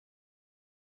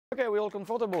Okay, we're all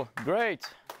comfortable. Great.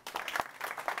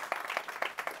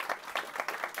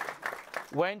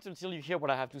 Wait until you hear what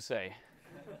I have to say.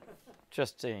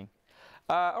 Just saying.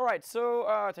 All right,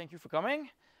 so thank you for coming.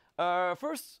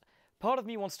 First, part of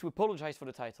me wants to apologize for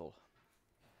the title.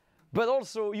 But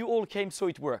also, you all came so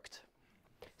it worked.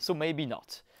 So maybe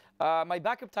not. My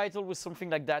backup title was something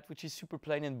like that, which is super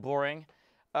plain and boring.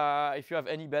 If you have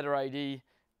any better idea,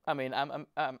 I mean,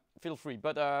 feel free.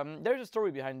 But there's a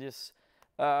story behind this.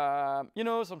 You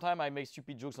know, sometimes I make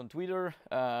stupid jokes on Twitter,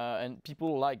 and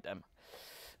people like them.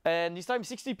 And this time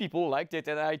 60 people liked it,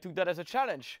 and I took that as a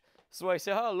challenge. So I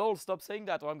say, oh lol, stop saying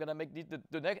that, or I'm gonna make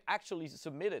the next actually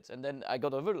submit it. And then I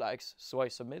got other likes, so I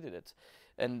submitted it.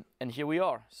 And here we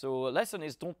are. So lesson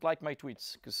is don't like my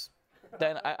tweets, because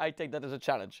then I take that as a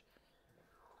challenge.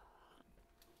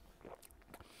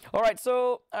 All right,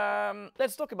 so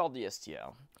let's talk about the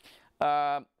STL.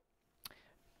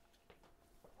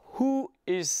 Who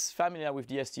is familiar with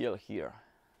the STL here?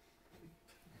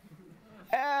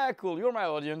 Cool, you're my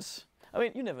audience. I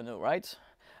mean, you never know, right?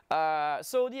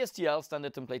 So the STL,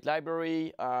 Standard Template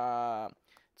Library,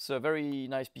 it's a very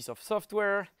nice piece of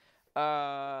software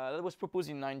that was proposed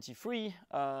in '93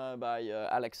 by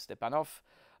Alex Stepanov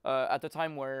at a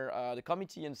time where the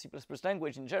committee and C++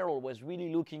 language in general was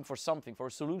really looking for something, for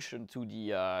a solution to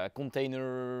the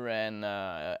container and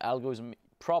algorithm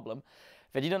problem.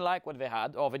 They didn't like what they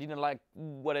had, or they didn't like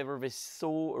whatever they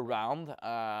saw around.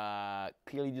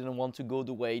 Clearly didn't want to go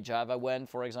the way Java went,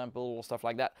 for example, or stuff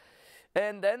like that.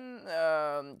 And then,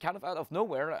 kind of out of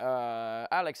nowhere,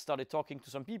 Alex started talking to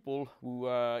some people who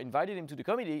invited him to the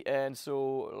committee, and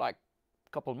so, like, a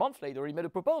couple months later, he made a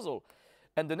proposal.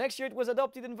 And the next year it was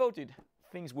adopted and voted.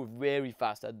 Things were very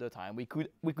fast at the time. We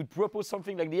could propose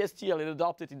something like the STL and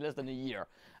adopt it in less than a year.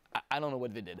 I don't know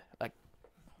what they did. Like,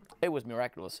 it was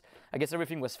miraculous. I guess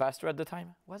everything was faster at the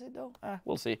time. Was it though?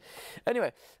 We'll see.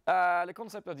 Anyway, the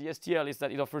concept of the STL is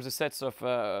that it offers a set of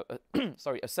a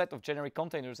set of generic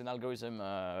containers and algorithm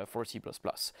for C++.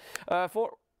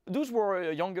 For those who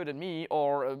are younger than me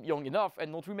or young enough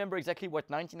and don't remember exactly what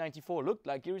 1994 looked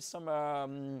like, here is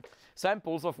some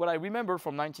samples of what I remember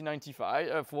from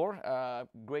 1995.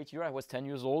 Great year. I was 10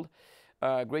 years old.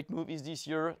 Great movies this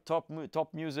year, top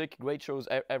music, great shows,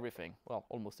 everything. Well,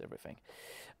 almost everything.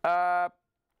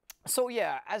 So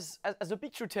yeah, as the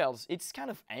picture tells, it's kind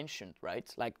of ancient, right?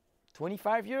 Like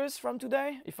 25 years from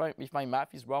today, if my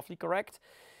math is roughly correct.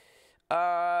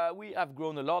 We have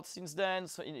grown a lot since then.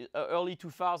 So in early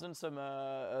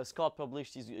 2000s, Scott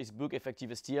published his book,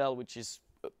 Effective STL, which is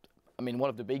I mean, one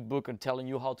of the big books on telling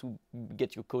you how to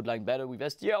get your code line better with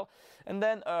STL. And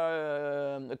then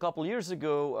a couple years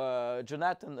ago,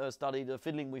 Jonathan started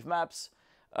fiddling with maps.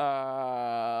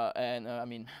 I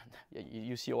mean,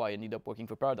 you see why I ended up working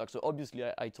for Paradox. So obviously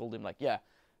I told him, like, yeah,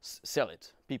 sell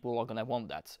it. People are gonna want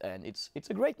that. And it's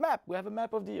a great map. We have a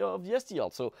map of the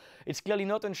STL. So it's clearly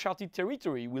not uncharted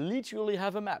territory. We literally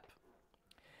have a map.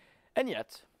 And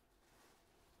yet,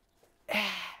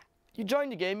 you join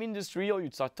the game industry, or you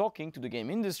start talking to the game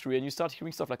industry, and you start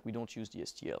hearing stuff like, we don't use the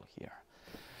STL here.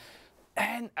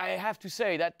 And I have to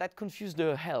say that confused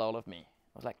the hell out of me.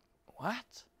 I was like,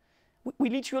 what? We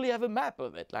literally have a map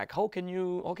of it. Like, how can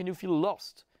you feel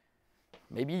lost?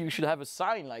 Maybe you should have a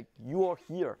sign like, you are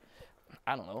here.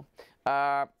 I don't know.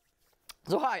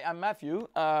 So hi, I'm Mathieu,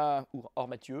 or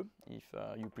Mathieu, if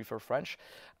you prefer French.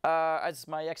 As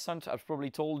my accent, I've probably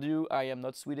told you, I am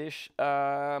not Swedish.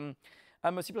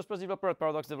 I'm a C++ developer at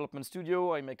Paradox Development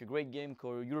Studio. I make a great game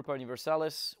called Ropert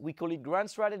Universalis. We call it Grand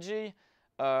Strategy.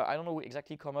 I don't know who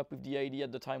exactly come up with the idea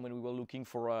at the time when we were looking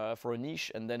for a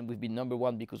niche, and then we've been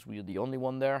 #1 because we're the only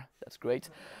one there. That's great.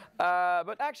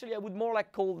 But actually, I would more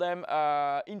like call them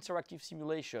interactive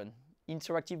simulation.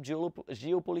 Interactive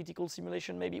geopolitical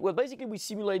simulation, maybe. Well, basically, we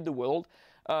simulate the world,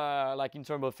 like in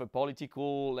terms of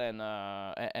political and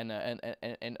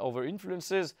other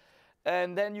influences.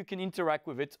 And then you can interact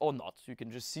with it or not. You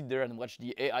can just sit there and watch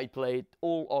the AI play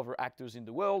all other actors in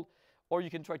the world, or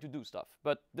you can try to do stuff.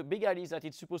 But the big idea is that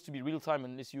it's supposed to be real-time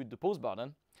unless you hit the pause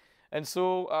button. And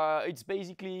so it's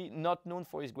basically not known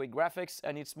for its great graphics,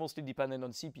 and it's mostly dependent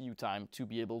on CPU time to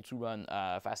be able to run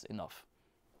fast enough.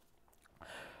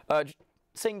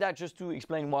 Saying that just to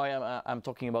explain why I'm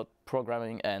talking about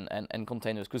programming and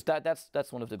containers, because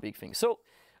that's one of the big things. So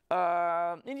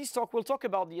in this talk, we'll talk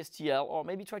about the STL, or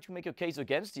maybe try to make a case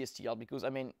against the STL, because I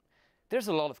mean, there's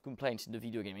a lot of complaints in the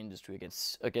video game industry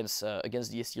against the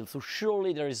STL. So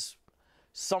surely there is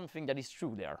something that is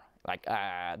true there. Like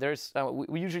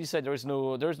we usually say there is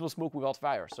no smoke without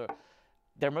fire. So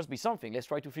there must be something. Let's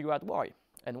try to figure out why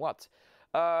and what.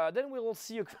 Then we'll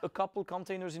see a couple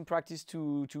containers in practice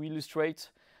to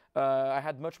illustrate I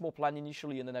had much more planned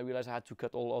initially, and then I realized I had to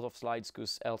cut all of slides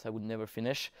because else I would never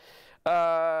finish.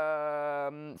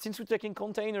 Since we're taking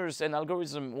containers and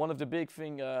algorithm, one of the big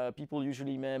thing people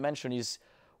usually mention is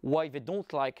why they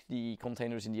don't like the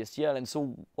containers in the STL, and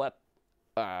so what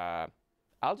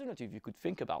alternative you could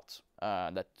think about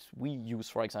that we use,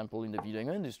 for example, in the video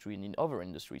game industry and in other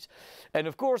industries. And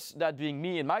of course, that being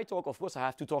me and my talk, of course I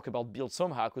have to talk about build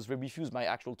somehow, because they refuse my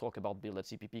actual talk about build at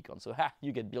CPPCon, so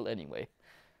you get build anyway.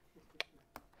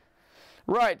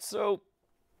 Right, so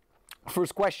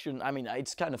first question, I mean,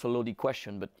 it's kind of a loaded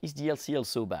question, but is the LCL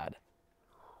so bad?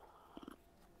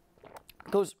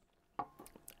 Because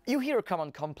you hear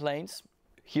common complaints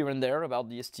here and there about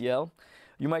the STL.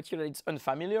 You might hear that it's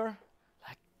unfamiliar,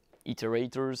 like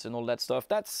iterators and all that stuff.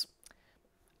 That's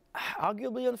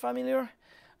arguably unfamiliar.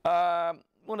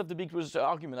 One of the big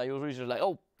arguments I always like,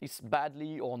 oh, it's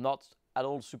badly or not at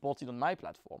all supported on my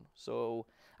platform, so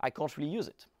I can't really use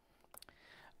it.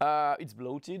 It's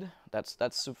bloated. That's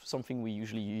something we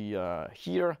usually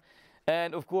hear,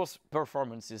 and of course,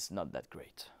 performance is not that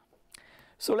great.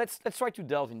 So let's try to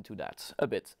delve into that a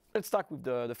bit. Let's start with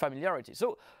the familiarity.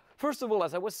 So first of all,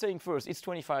 as I was saying first, it's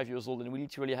 25 years old, and we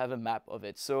literally have a map of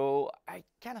it. So I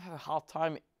kind of have a hard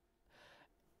time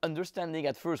understanding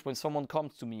at first when someone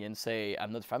comes to me and say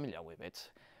I'm not familiar with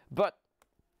it, but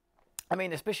I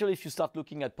mean, especially if you start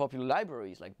looking at popular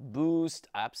libraries like Boost,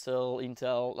 Appsel,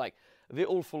 Intel, like they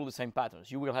all follow the same patterns.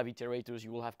 You will have iterators,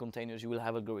 you will have containers, you will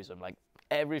have algorithm, like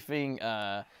everything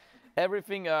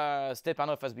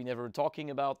Stepanov has been ever talking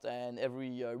about, and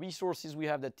every resources we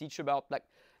have that teach about, like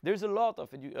there's a lot of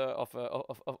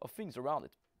things around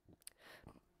it.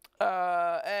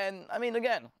 And I mean,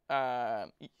 again,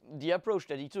 the approach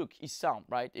that he took is sound,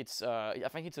 right? It's I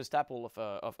think it's a staple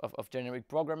of generic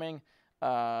programming.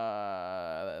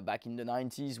 Back in the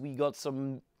 90s, we got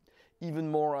some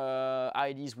even more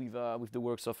ideas with the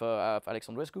works of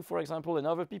Alexandrescu, for example, and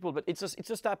other people. But it's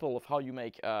a staple of how you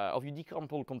make of you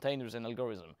decompile containers and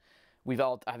algorithm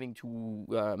without having to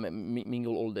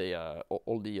mingle all the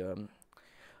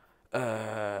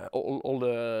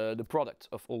product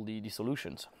of all the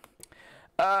solutions.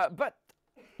 But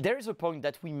there is a point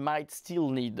that we might still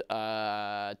need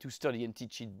to study and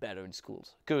teach it better in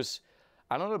schools, because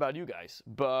I don't know about you guys,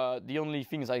 but the only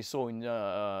things I saw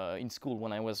in school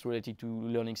when I was related to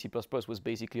learning C++ was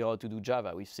basically how to do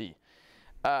Java with C.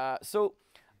 So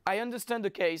I understand the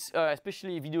case,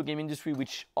 especially video game industry,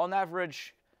 which on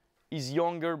average is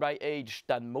younger by age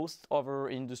than most other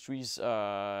industries,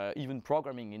 even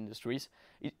programming industries.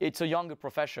 It's a younger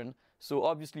profession, so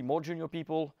obviously more junior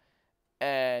people.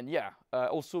 And yeah,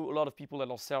 also a lot of people that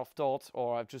are self-taught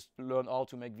or have just learned how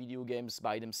to make video games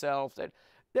by themselves.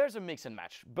 There's a mix and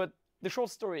match, but the short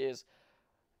story is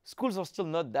schools are still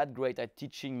not that great at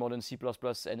teaching modern C++ and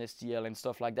STL and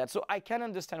stuff like that. So I can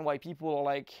understand why people are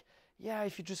like, yeah,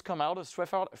 if you just come out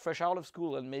fresh out of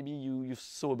school and maybe you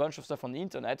saw a bunch of stuff on the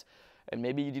internet and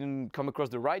maybe you didn't come across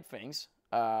the right things,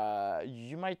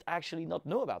 you might actually not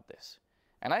know about this.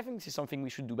 And I think this is something we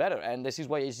should do better. And this is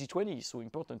why SG20 is so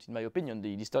important, in my opinion,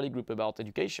 the study group about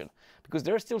education, because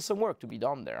there's still some work to be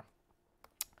done there.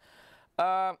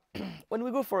 When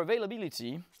we go for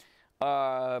availability,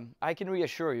 I can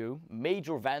reassure you,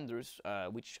 major vendors,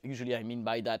 which usually I mean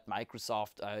by that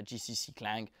Microsoft, GCC,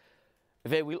 Clang,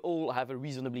 they will all have a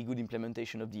reasonably good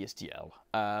implementation of the STL.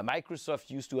 Microsoft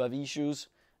used to have issues.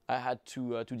 I had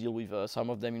to deal with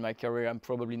some of them in my career. I'm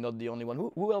probably not the only one.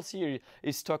 Who else here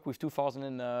is stuck with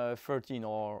 2013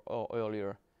 or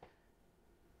earlier?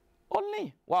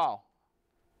 Only? Wow.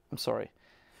 I'm sorry.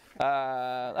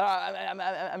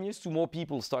 I'm used to more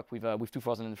people stuck with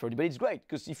 2030, but it's great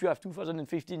because if you have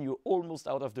 2015, you're almost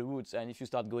out of the woods, and if you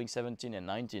start going 17 and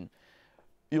 19,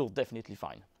 you're definitely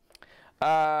fine.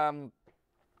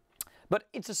 But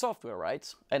it's a software,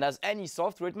 right? And as any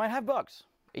software, it might have bugs.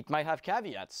 It might have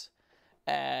caveats.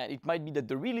 And it might be that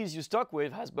the release you're stuck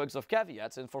with has bugs of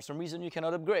caveats, and for some reason you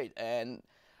cannot upgrade. And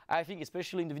I think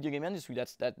especially in the video game industry,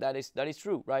 that is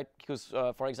true, right? Because,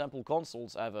 for example,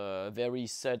 consoles have a very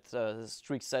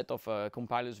strict set of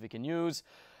compilers they can use.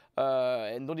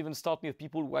 And don't even start me with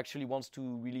people who actually wants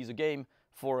to release a game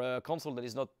for a console that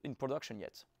is not in production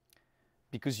yet.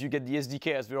 Because you get the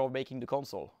SDK as they are making the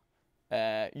console.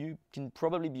 You can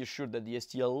probably be assured that the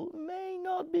STL may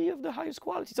not be of the highest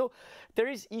quality. So there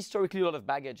is historically a lot of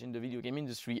baggage in the video game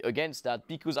industry against that,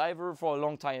 because either for a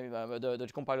long time the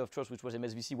compiler of choice, which was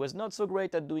MSVC, was not so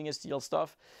great at doing STL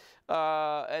stuff,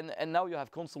 and now you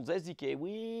have consoles SDK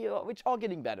which are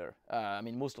getting better. I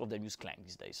mean, most of them use Clang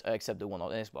these days, except the one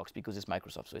on Xbox because it's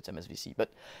Microsoft, so it's MSVC.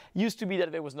 But used to be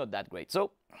that it was not that great.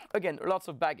 So again, lots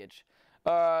of baggage.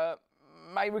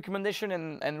 my recommendation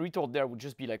and retort there would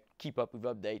just be like keep up with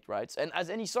update, right? And as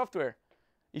any software,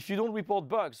 if you don't report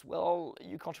bugs, well,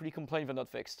 you can't really complain if they're not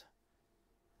fixed.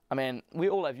 I mean, we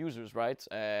all have users, right?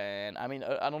 And I mean,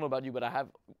 I don't know about you, but I have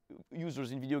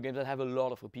users in video games that have a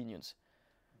lot of opinions.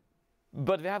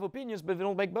 But they have opinions, but they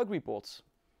don't make bug reports.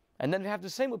 And then they have the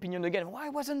same opinion again. Why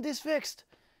wasn't this fixed?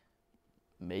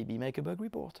 Maybe make a bug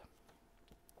report.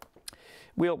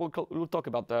 We'll talk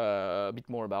about a bit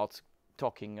more about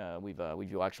talking with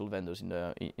your actual vendors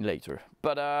in later.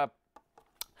 But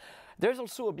there's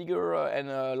also a bigger and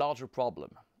a larger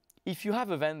problem. If you have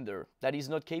a vendor that is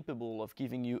not capable of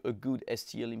giving you a good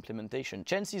STL implementation,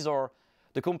 chances are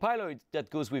the compiler that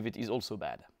goes with it is also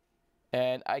bad.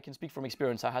 And I can speak from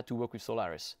experience, I had to work with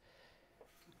Solaris.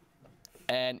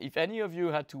 And if any of you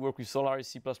had to work with Solaris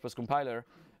C++ compiler,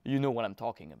 you know what I'm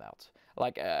talking about.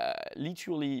 Like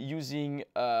literally using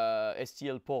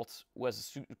STL ports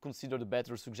was considered a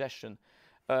better suggestion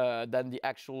than the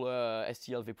actual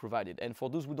STL they provided. And for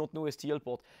those who don't know STL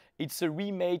port, it's a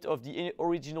remake of the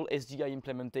original SDI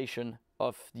implementation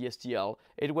of the STL.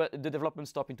 The development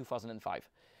stopped in 2005.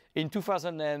 In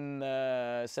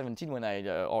 2017, when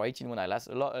or 18, when I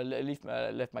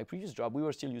left my previous job, we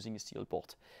were still using STL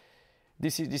port.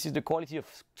 This is the quality of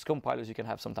compilers you can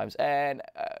have sometimes. And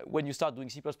when you start doing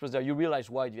C++ there, you realize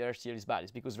why the STL is bad.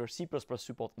 It's because their C++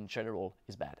 support in general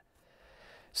is bad.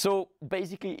 So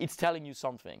basically, it's telling you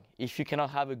something. If you cannot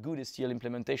have a good STL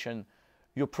implementation,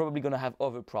 you're probably going to have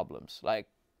other problems. Like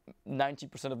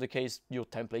 90% of the case, your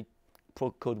template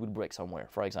code will break somewhere,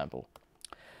 for example.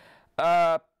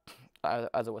 As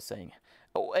I was saying.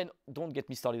 Oh, and don't get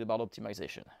me started about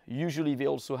optimization. Usually they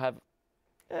also have,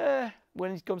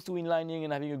 when it comes to inlining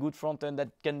and having a good front end that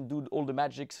can do all the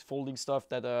magic folding stuff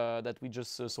that we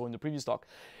just saw in the previous talk,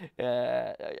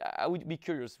 I would be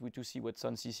curious to see what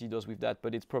SunCC does with that,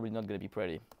 but it's probably not going to be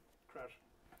pretty. Crash.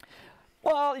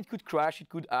 Well, it could crash, it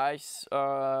could ice,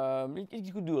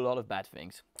 it could do a lot of bad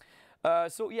things.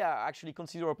 So yeah, actually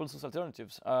consider open source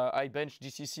alternatives. I benched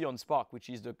GCC on Spark, which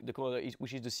is the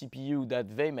CPU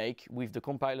that they make with the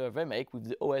compiler they make with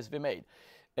the OS they made.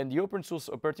 And the open source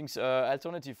operating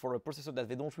alternative for a processor that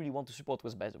they don't really want to support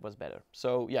was better.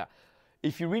 So yeah,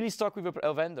 if you're really stuck with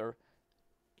a vendor,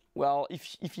 well,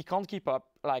 if you can't keep up,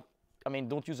 like, I mean,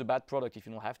 don't use a bad product if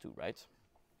you don't have to, right?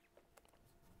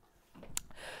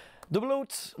 The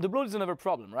bloat is another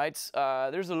problem, right?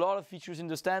 There's a lot of features in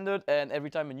the standard, and every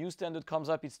time a new standard comes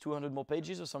up, it's 200 more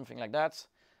pages or something like that.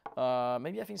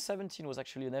 Maybe I think 17 was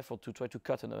actually an effort to try to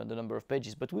cut the number of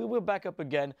pages, but we will back up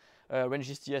again.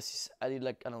 Range.js added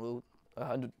like, I don't know,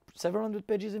 several hundred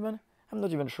pages even? I'm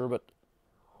not even sure, but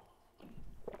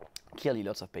clearly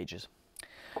lots of pages.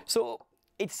 So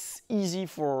it's easy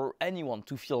for anyone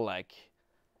to feel like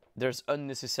there's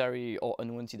unnecessary or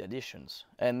unwanted additions,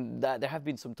 and there have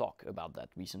been some talk about that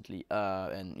recently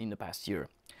and in the past year.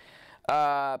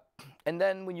 And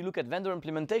then when you look at vendor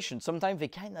implementation, sometimes they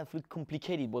kind of look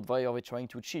complicated what they are trying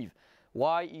to achieve.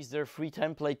 Why is there 3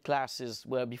 template classes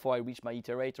where before I reach my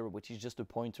iterator, which is just a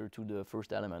pointer to the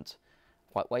first element?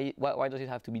 Why does it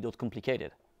have to be that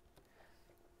complicated?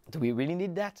 Do we really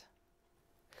need that?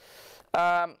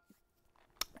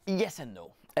 Yes and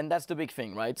no. And that's the big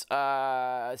thing, right?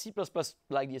 C++,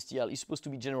 like the STL, is supposed to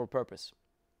be general purpose.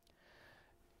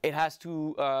 It has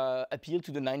to appeal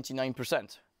to the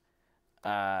 99%.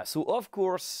 So of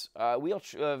course, we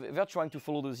are trying to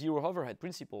follow the zero overhead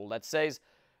principle that says,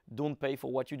 don't pay for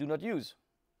what you do not use.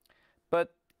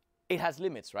 But it has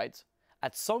limits, right?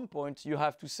 At some point, you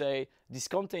have to say, this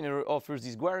container offers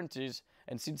these guarantees,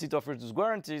 and since it offers those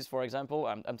guarantees, for example,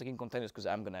 I'm taking containers because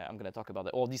I'm gonna talk about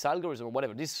it, or this algorithm or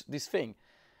whatever, this thing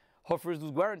offers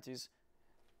those guarantees.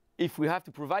 If we have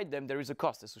to provide them, there is a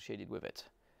cost associated with it.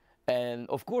 And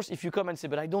of course, if you come and say,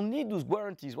 but I don't need those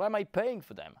guarantees, why am I paying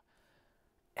for them?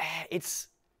 It's,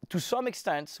 to some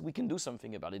extent, we can do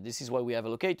something about it. This is why we have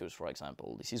allocators, for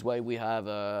example. This is why we have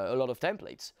a lot of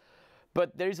templates.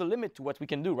 But there is a limit to what we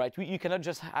can do, right? You cannot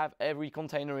just have every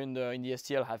container in the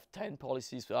STL have 10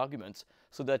 policies for arguments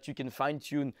so that you can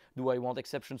fine-tune, do I want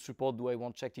exception support, do I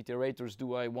want checked iterators,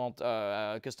 do I want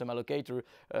a custom allocator,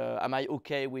 am I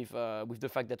okay with the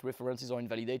fact that references are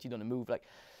invalidated on a move? Like,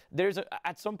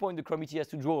 at some point the committee has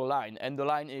to draw a line, and the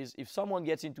line is if someone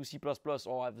gets into C++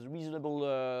 or has a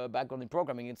reasonable background in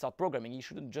programming and start programming, he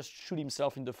shouldn't just shoot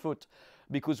himself in the foot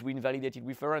because we invalidated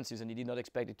references and he did not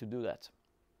expect it to do that.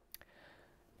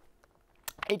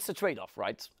 It's a trade-off,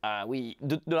 right?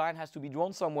 The line has to be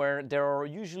drawn somewhere. There are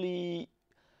usually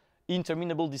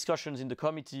interminable discussions in the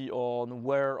committee on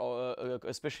where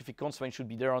a specific constraint should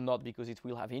be there or not because it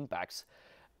will have impacts.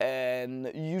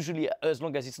 And usually, as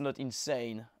long as it's not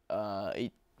insane,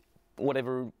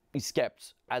 whatever is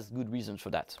kept as good reasons for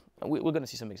that. We're going to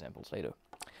see some examples later.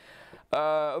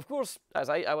 Of course, as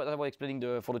I was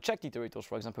explaining for the checked iterators,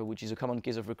 for example, which is a common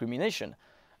case of recrimination,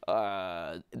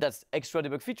 that's extra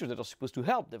debug features that are supposed to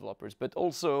help developers, but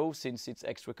also, since it's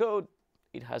extra code,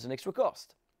 it has an extra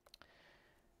cost.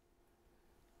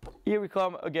 Here we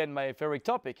come, again, my favorite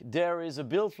topic. There is a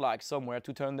build flag somewhere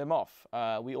to turn them off.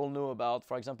 We all know about,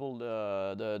 for example,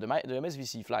 the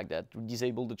MSVC flag that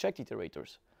disabled the checked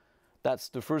iterators. That's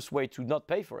the first way to not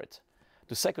pay for it.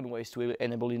 The second way is to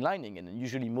enable inlining, and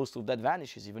usually most of that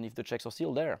vanishes, even if the checks are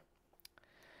still there.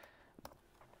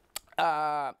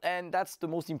 And that's the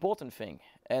most important thing,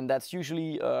 and that's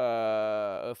usually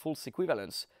a false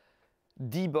equivalence.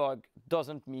 Debug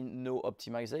doesn't mean no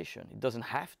optimization. It doesn't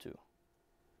have to.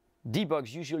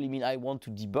 Debugs usually mean I want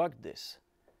to debug this.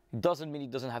 It doesn't mean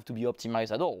it doesn't have to be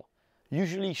optimized at all.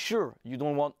 Usually, sure, you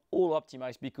don't want all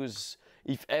optimized, because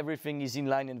if everything is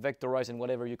inline and vectorized and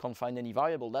whatever, you can't find any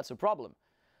variable, that's a problem.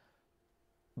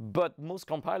 But most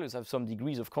compilers have some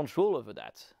degrees of control over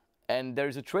that. And there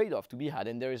is a trade-off to be had,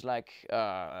 and there is like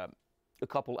a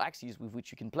couple axes with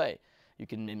which you can play. You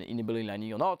can enable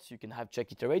inlining or not, you can have check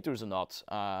iterators or not,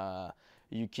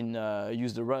 you can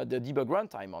use the debug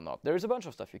runtime or not. There is a bunch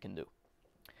of stuff you can do.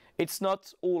 It's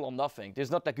not all or nothing.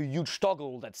 There's not like a huge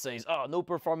toggle that says, oh, no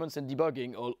performance and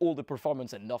debugging, or all the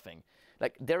performance and nothing.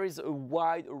 Like, there is a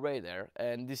wide array there,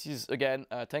 and this is, again,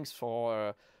 thanks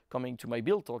for coming to my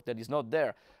build talk that is not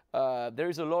there. There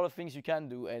is a lot of things you can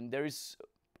do, and there is,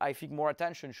 I think, more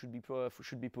attention should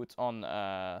be put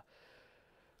on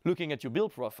looking at your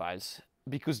build profiles,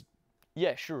 because,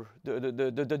 yeah, sure,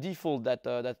 the default that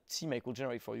CMake will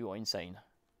generate for you are insane.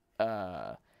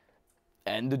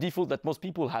 And the default that most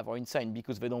people have are insane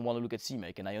because they don't want to look at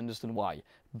CMake, and I understand why.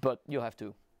 But you have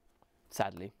to,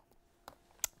 sadly.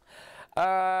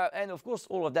 And of course,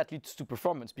 all of that leads to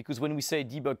performance, because when we say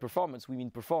debug performance, we mean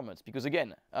performance. Because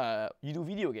again, you do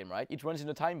video game, right? It runs in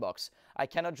a time box. I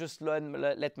cannot just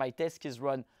let my test case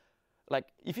run. Like,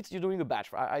 if you're doing a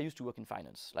batch, I used to work in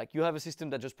finance. Like, you have a system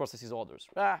that just processes orders.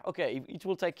 Okay, it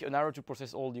will take an hour to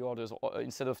process all the orders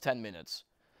instead of 10 minutes.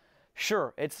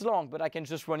 Sure, it's long, but I can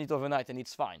just run it overnight and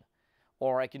it's fine.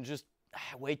 Or I can just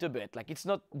wait a bit. Like, it's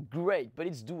not great, but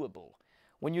it's doable.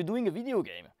 When you're doing a video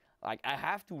game, like, I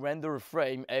have to render a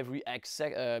frame every X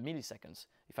milliseconds.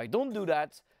 If I don't do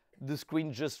that, the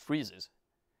screen just freezes.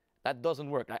 That doesn't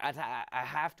work. I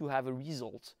have to have a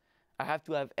result. I have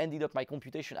to have ended up my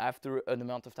computation after an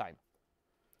amount of time.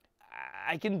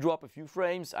 I can drop a few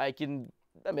frames,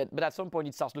 but at some point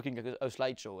it starts looking like a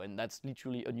slideshow, and that's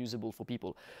literally unusable for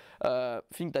people.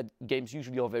 Think that games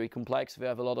usually are very complex. They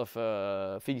have a lot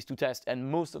of things to test, and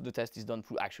most of the test is done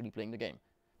through actually playing the game.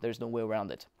 There's no way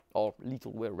around it, or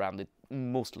little way around it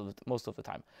most of the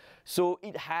time. So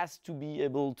it has to be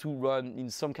able to run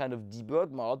in some kind of debug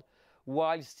mode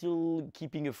while still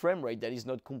keeping a frame rate that is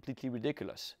not completely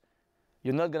ridiculous.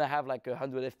 You're not going to have like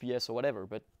 100 FPS or whatever,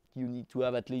 but you need to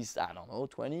have at least, I don't know,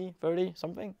 20, 30,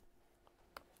 something.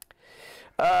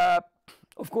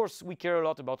 Of course, we care a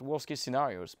lot about worst case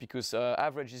scenarios, because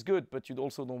average is good, but you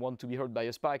also don't want to be hurt by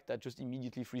a spike that just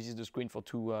immediately freezes the screen for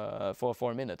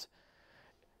a minute.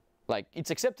 Like, it's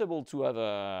acceptable to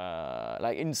have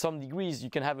like, in some degrees,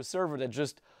 you can have a server that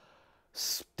just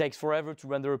takes forever to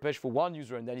render a page for one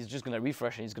user, and then it's just going to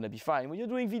refresh and it's going to be fine. When you're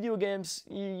doing video games,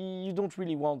 you don't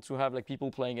really want to have like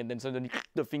people playing and then suddenly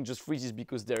the thing just freezes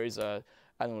because there is I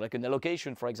don't know, like an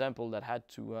allocation, for example, that had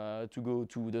to go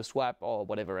to the swap or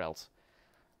whatever else.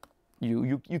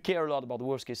 You care a lot about the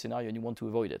worst case scenario and you want to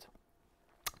avoid it.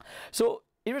 So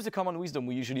here's the common wisdom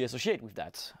we usually associate with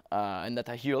that, and that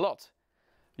I hear a lot.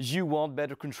 You want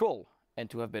better control, and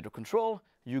to have better control,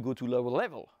 you go to lower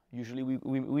level. Usually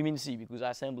we mean C, because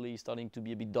assembly is starting to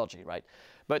be a bit dodgy, right?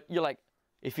 But you're like,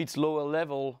 if it's lower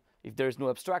level, if there's no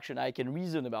abstraction, I can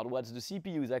reason about what the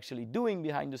CPU is actually doing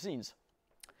behind the scenes.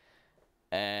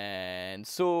 And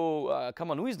so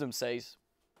common wisdom says,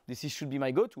 this should be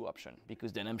my go-to option,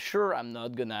 because then I'm sure I'm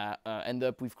not gonna end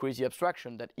up with crazy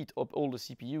abstraction that eat up all the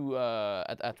CPU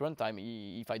at runtime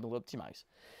if I don't optimize.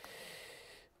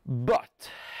 But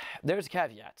there's a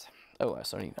caveat. Oh,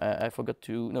 sorry, I forgot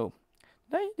to, no.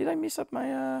 Did I mess up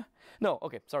my, no,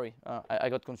 okay, sorry, I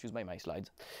got confused by my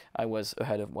slides. I was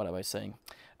ahead of what I was saying.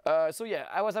 So yeah,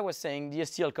 as I was saying, the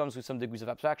STL comes with some degrees of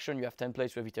abstraction. You have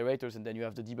templates, you have iterators, and then you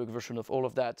have the debug version of all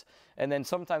of that. And then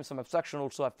sometimes some abstraction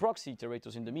also have proxy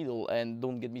iterators in the middle, and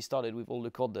don't get me started with all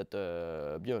the code that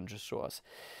Björn just showed us.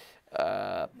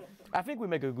 I think we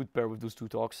make a good pair with those two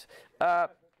talks.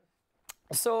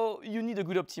 So you need a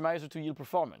good optimizer to yield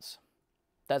performance.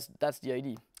 That's the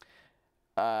idea.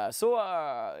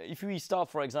 If we start,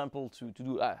 for example, to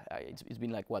do, it's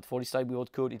been like what 40 slides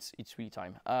without code. It's really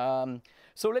time.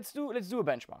 So let's do a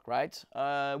benchmark, right?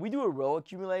 We do a row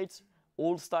accumulate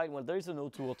all style. Well, there is an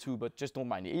O2 or 2, but just don't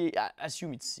mind it.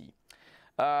 Assume it's C.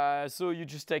 So you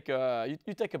just take you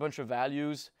take a bunch of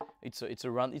values. It's a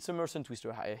Mersenne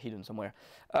twister hidden somewhere,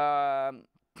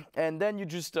 and then you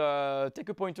just take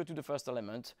a pointer to the first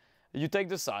element. You take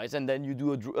the size, and then you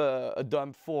do a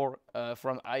dump for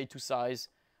from I to size,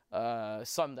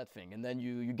 sum that thing, and then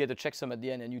you get a checksum at the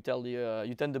end, and you tell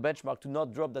the benchmark to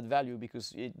not drop that value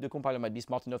because the compiler might be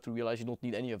smart enough to realize you don't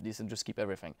need any of this and just keep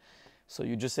everything. So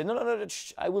you just say no,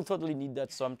 I will totally need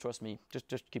that sum. Trust me,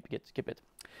 just keep it.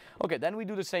 Okay, then we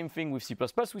do the same thing with C++,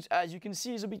 which, as you can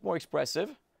see, is a bit more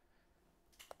expressive.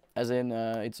 As in,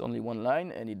 it's only one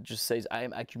line, and it just says I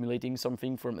am accumulating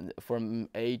something from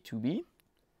A to B.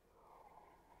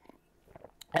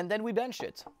 And then we bench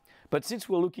it. But since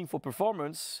we're looking for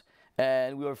performance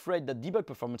and we're afraid that debug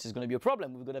performance is going to be a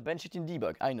problem, we're going to bench it in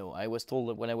debug. I know, I was told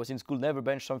that when I was in school, never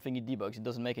bench something in debugs. It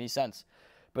doesn't make any sense.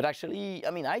 But actually,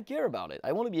 I mean, I care about it.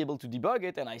 I want to be able to debug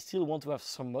it, and I still want to have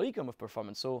some modicum of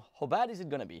performance. So how bad is it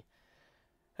going to be?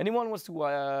 Anyone wants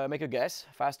to make a guess?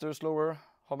 Faster, slower,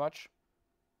 how much?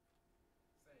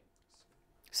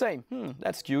 Same.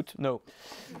 That's cute. No.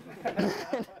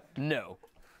 No.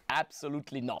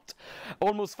 Absolutely not.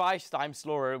 Almost 5 times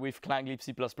slower with Clang lib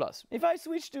C++. If I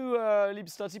switch to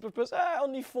libc.c++,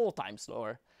 only 4 times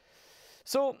slower.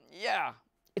 So yeah,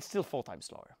 it's still 4 times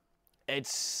slower.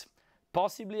 It's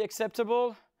possibly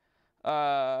acceptable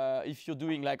if you're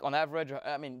doing like on average.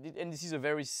 I mean, and this is a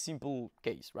very simple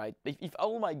case, right? If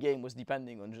all my game was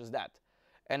depending on just that,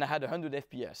 and I had 100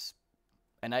 FPS,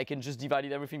 and I can just divide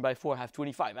it everything by 4, have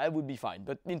 25, I would be fine.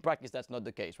 But in practice, that's not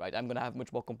the case, right? I'm going to have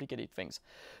much more complicated things.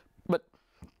 But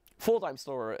 4 times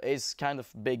slower is kind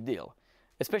of big deal,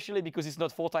 especially because it's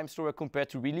not 4 times slower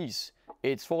compared to release.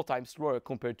 It's 4 times slower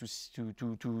compared to C++,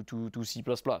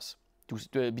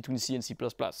 between C and C++.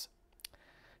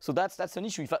 So that's an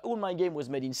issue. If all my game was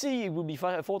made in C, it would be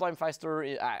 4 times faster.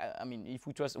 I mean, if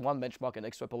we trust one benchmark and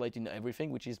extrapolate in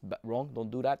everything, which is wrong, don't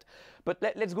do that. But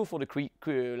let's go for the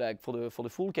for the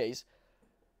full case.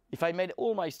 If I made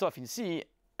all my stuff in C,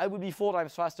 I would be 4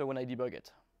 times faster when I debug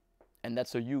it, and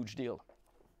that's a huge deal.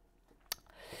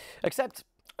 Except,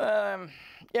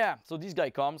 yeah. So this guy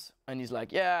comes and he's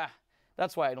like, yeah,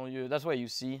 that's why I don't use. That's why you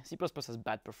see C++ has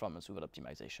bad performance without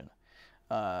optimization.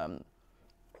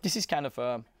 This is kind of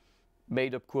a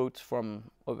made-up quote from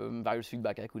various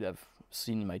feedback I could have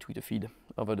seen in my Twitter feed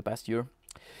over the past year.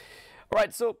 All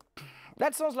right, so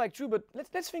that sounds like true, but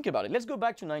let's think about it. Let's go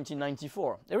back to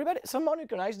 1994. Everybody, someone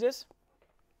recognize this?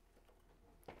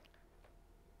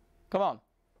 Come on.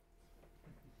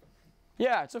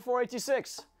 Yeah, it's a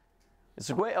 486.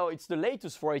 It's a great. Oh, it's the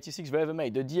latest 486 we ever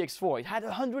made, the DX4. It had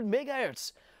 100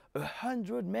 megahertz.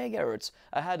 100 megahertz.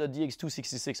 I had a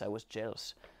DX266. I was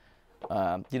jealous.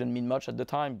 Didn't mean much at the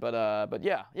time, but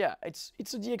yeah, it's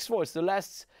a DX4. It's the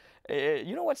last.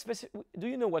 You know what's do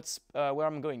you know what's where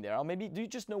I'm going there? Or maybe do you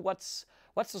just know what's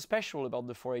so special about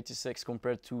the 486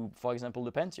 compared to, for example,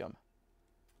 the Pentium?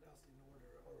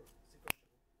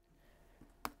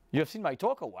 You have seen my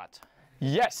talk or what?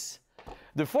 Yes,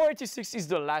 the 486 is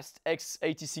the last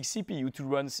x86 CPU to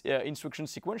run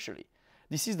instructions sequentially.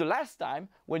 This is the last time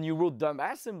when you wrote dumb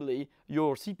assembly,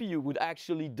 your CPU would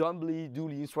actually dumbly do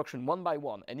the instruction one by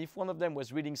one. And if one of them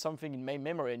was reading something in main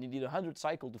memory and you did 100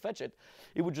 cycles to fetch it,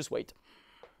 it would just wait.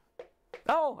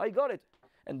 Oh, I got it.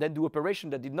 And then do operation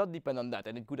that did not depend on that,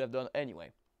 and it could have done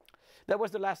anyway. That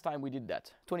was the last time we did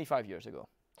that, 25 years ago.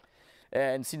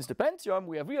 And since the Pentium,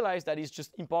 we have realized that it's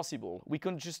just impossible. We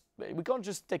can't just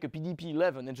take a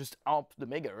PDP-11 and just amp the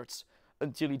megahertz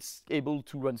until it's able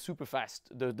to run super fast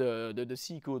the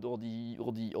C code or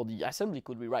the assembly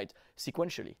code we write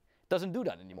sequentially. It doesn't do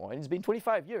that anymore, and it's been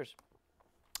 25 years.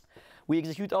 We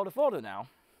execute out of order now.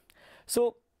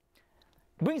 So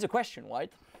brings a question,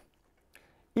 right?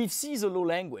 If C is a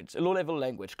low-level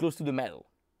language, close to the metal,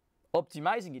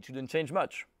 optimizing it shouldn't change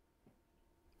much,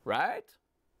 right?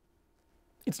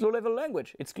 It's low-level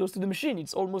language. It's close to the machine.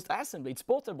 It's almost assembly. It's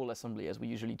portable assembly, as we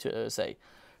usually say.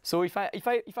 So if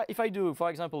I do, for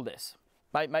example, this,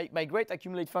 my great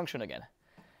accumulate function again,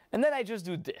 and then I just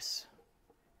do this,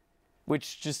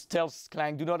 which just tells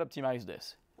Clang, do not optimize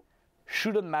this.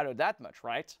 Shouldn't matter that much,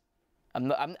 right?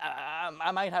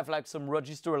 I might have like some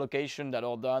register allocation that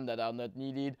are done that are not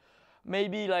needed.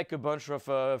 Maybe like a bunch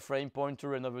of frame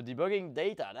pointer and other debugging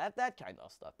data, that kind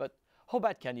of stuff. But how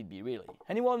bad can it be, really?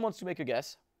 Anyone wants to make a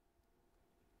guess?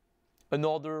 An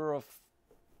order of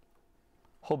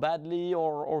how badly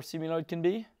or similar it can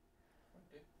be?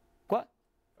 20. What?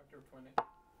 Factor of 20.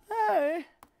 Hey,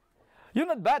 you're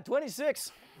not bad,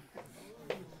 26.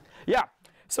 Yeah,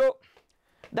 so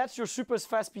that's your super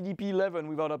fast PDP 11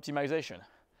 without optimization.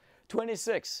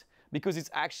 26, because it's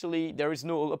actually, there is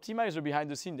no optimizer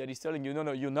behind the scene that is telling you,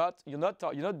 no, you're not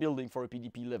building for a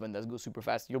PDP 11 that goes super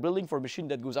fast. You're building for a machine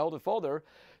that goes out of order.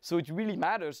 So it really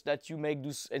matters that you make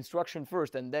this instruction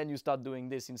first and then you start doing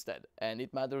this instead. And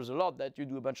it matters a lot that you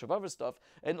do a bunch of other stuff.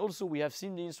 And also we have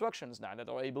seen the instructions now that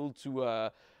are able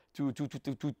to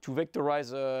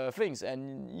vectorize things.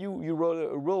 And you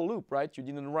wrote a roll loop, right? You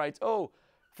didn't write, oh,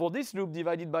 for this loop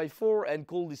divided by 4 and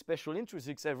call the special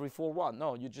intrinsics every for 1.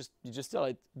 No, you just tell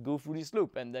it, go through this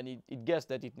loop, and then it guessed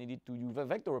that it needed to do the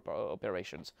vector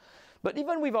operations. But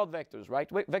even without vectors, right?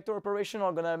 Vector operations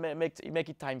are gonna make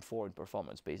it time 4 in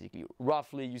performance, basically.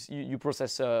 Roughly, you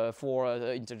process 4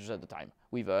 integers at a time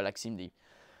with like SIMD.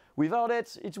 Without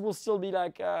it, it will still be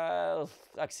like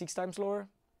 6 times slower.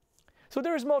 So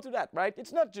there is more to that, right?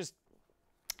 It's not just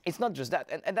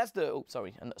that, and that's the, oh,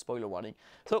 sorry, spoiler warning.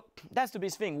 So that's the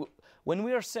best thing. When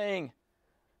we are saying,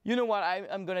 you know what,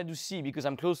 I'm gonna do C because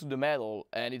I'm close to the metal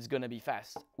and it's gonna be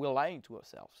fast, we're lying to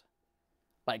ourselves.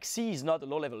 Like C is not a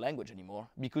low-level language anymore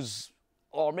because,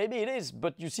 or maybe it is,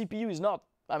 but your CPU is not.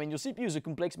 I mean, your CPU is a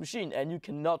complex machine and you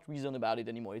cannot reason about it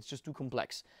anymore. It's just too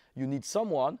complex. You need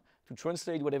someone to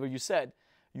translate whatever you said,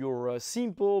 your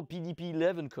simple PDP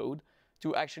 11 code,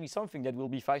 to actually something that will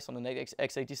be fast on an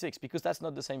x86, because that's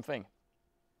not the same thing.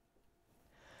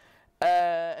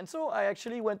 And so I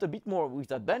actually went a bit more with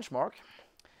that benchmark.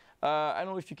 I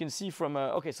don't know if you can see from,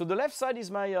 okay, so the left side is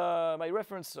my, my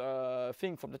reference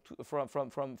thing from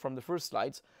the first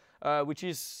slides, which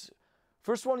is,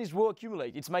 first one is row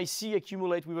accumulate. It's my C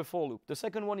accumulate with a for loop. The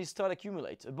second one is start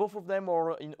accumulate. Both of them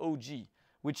are in OG,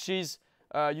 which is,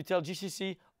 you tell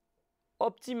GCC,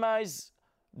 optimize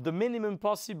the minimum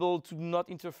possible to not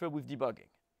interfere with debugging.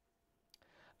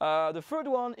 The third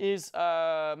one is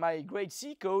my grade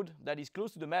C code that is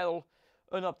close to the metal,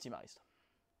 unoptimized.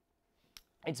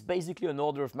 It's basically an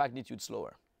order of magnitude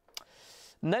slower.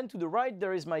 And then to the right,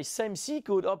 there is my same C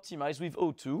code optimized with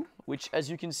O2, which as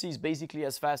you can see is basically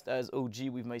as fast as OG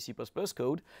with my C++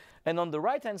 code. And on the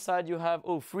right-hand side, you have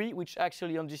O3, which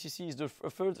actually on GCC is the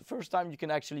first time you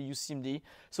can actually use SIMD.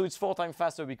 So it's 4 times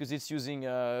faster because it's using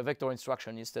vector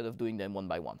instruction instead of doing them one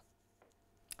by one.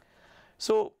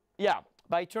 So yeah,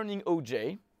 by turning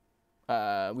OJ,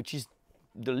 which is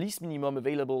the least minimum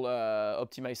available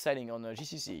optimized setting on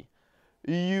GCC,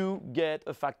 you get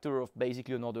a factor of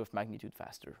basically an order of magnitude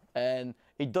faster. And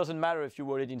it doesn't matter if you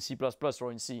wrote it in C++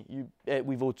 or in C,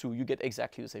 with O2, you get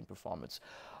exactly the same performance.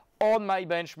 On my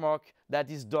benchmark,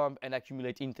 that is dump and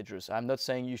accumulate integers. I'm not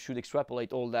saying you should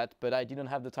extrapolate all that, but I didn't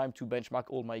have the time to benchmark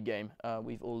all my game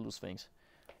with all those things.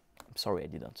 I'm sorry I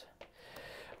didn't.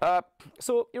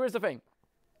 So here is the thing.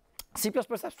 C++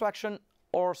 abstraction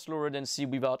are slower than C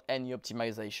without any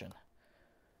optimization.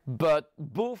 But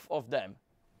both of them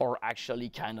are actually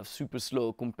kind of super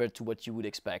slow compared to what you would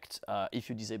expect if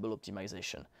you disable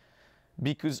optimization.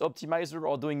 Because optimizers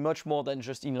are doing much more than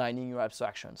just inlining your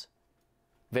abstractions.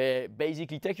 They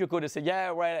basically take your code and say, yeah,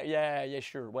 right, yeah,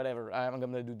 sure, whatever, I'm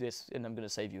gonna do this and I'm gonna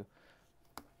save you.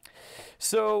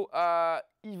 So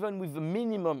even with the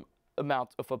minimum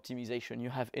amount of optimization,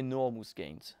 you have enormous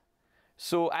gains.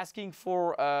 So asking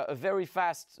for a very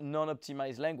fast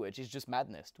non-optimized language is just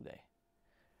madness today.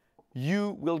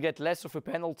 You will get less of a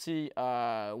penalty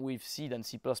with C than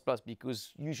C++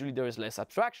 because usually there is less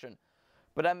abstraction.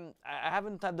 But I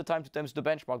haven't had the time to test the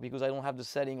benchmark because I don't have the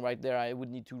setting right there. I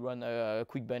would need to run a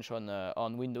quick bench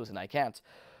on Windows and I can't.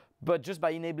 But just by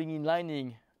enabling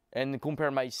inlining and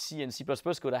compare my C and C++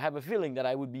 code, I have a feeling that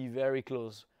I would be very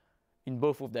close in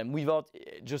both of them without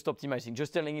just optimizing,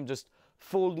 just telling him just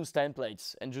fold those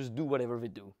templates and just do whatever they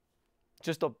do.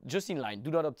 Just inline,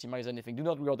 do not optimize anything, do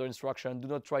not reorder instruction, do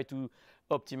not try to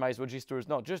optimize registers,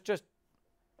 no, just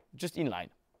inline.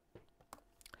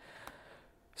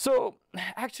 So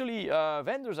actually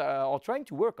vendors are trying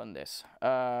to work on this.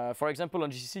 For example, on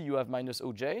GCC you have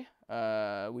 -OJ,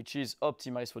 which is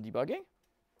optimized for debugging.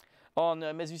 On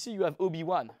MSVC you have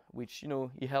OB1, which, you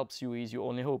know, it helps you, is your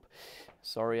only hope.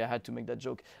 Sorry, I had to make that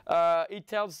joke. It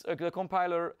tells the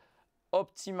compiler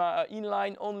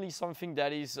inline only something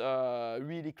that is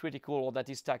really critical or that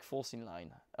is tag false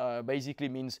inline. Basically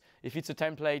means if it's a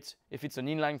template, if it's an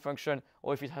inline function,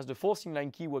 or if it has the false inline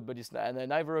keyword but it's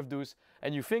neither of those,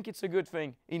 and you think it's a good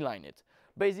thing, inline it.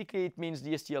 Basically it means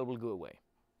the STL will go away.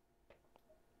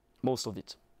 Most of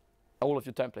it. All of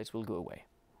your templates will go away.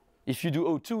 If you do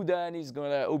O2, then it's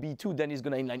gonna OB2, then it's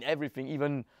gonna inline everything,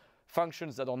 even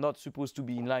functions that are not supposed to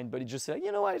be inline, but it just says,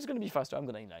 you know what, it's gonna be faster, I'm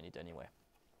gonna inline it anyway.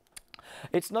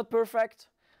 It's not perfect,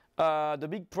 The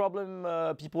big problem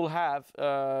people have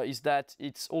is that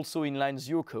it's also inlines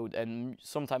your code, and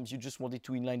sometimes you just want it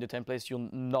to inline the templates you're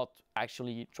not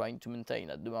actually trying to maintain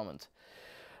at the moment.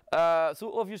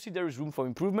 So obviously there is room for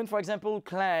improvement. For example,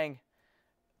 Clang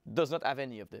does not have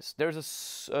any of this.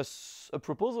 There's a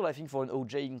proposal, I think, for an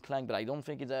OJ in Clang, but I don't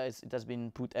think it has been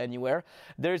put anywhere.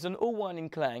 There's an O1 in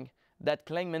Clang that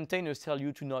Clang maintainers tell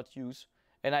you to not use,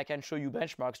 and I can show you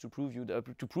benchmarks to prove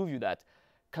you that.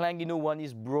 Clang in O1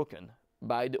 is broken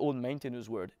by the old maintainers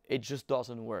word. It just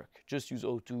doesn't work. Just use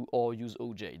O2 or use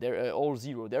OJ. Or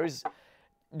 0.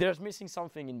 There's missing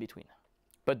something in between.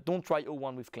 But don't try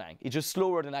O1 with Clang. It's just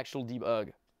slower than actual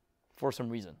debug for some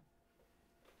reason.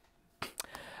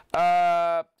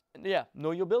 Yeah,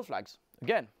 know your build flags.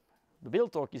 Again, the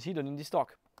build talk is hidden in this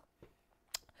talk.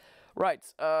 Right.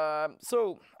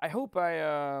 So I hope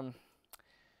I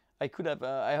could have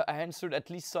I answered at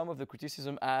least some of the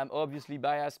criticism. I'm obviously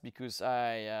biased because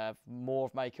more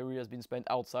of my career has been spent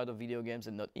outside of video games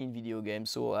and not in video games,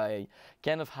 so I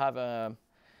kind of have a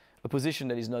position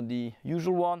that is not the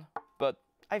usual one, but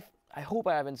I hope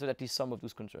I have answered at least some of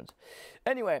those concerns.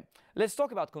 Anyway, let's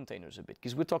talk about containers a bit,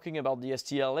 because we're talking about the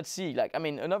STL. Let's see, like, I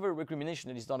mean, another recrimination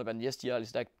that is done about the STL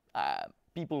is like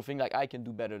people think like I can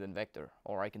do better than vector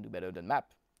or I can do better than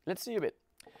map. Let's see a bit.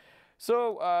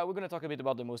 So we're going to talk a bit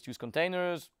about the most used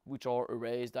containers, which are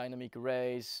arrays, dynamic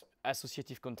arrays,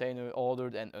 associative container,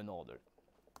 ordered and unordered.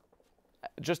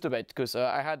 Just a bit, because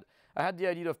I had the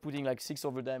idea of putting like 6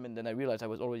 over them, and then I realized I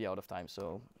was already out of time,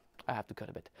 so I have to cut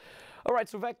a bit. All right,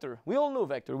 so vector. We all know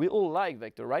vector. We all like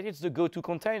vector, right? It's the go-to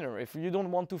container. If you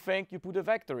don't want to think, you put a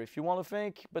vector. If you want to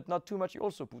think, but not too much, you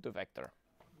also put a vector.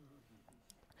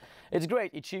 It's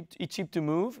great. It's cheap to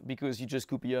move because you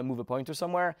just move a pointer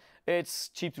somewhere. It's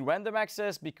cheap to random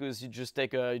access because you just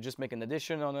make an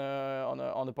addition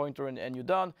on a pointer and you're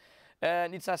done.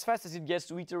 And it's as fast as it gets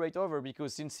to iterate over,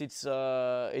 because since it's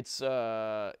an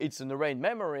array in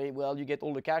memory, well, you get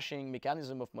all the caching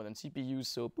mechanism of modern CPUs.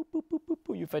 So boop, boop, boop, boop,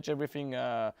 boop, you fetch everything,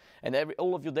 and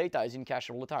all of your data is in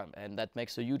cache all the time, and that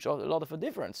makes a lot of a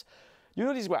difference. You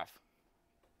know this graph?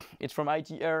 It's from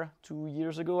ITR 2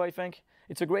 years ago, I think.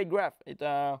 It's a great graph. It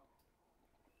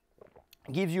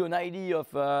gives you an idea of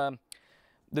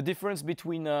the difference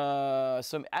between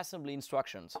some assembly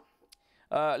instructions.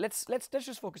 Let's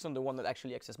just focus on the one that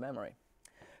actually accesses memory.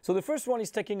 So the first one is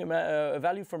taking a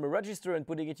value from a register and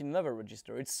putting it in another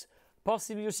register. It's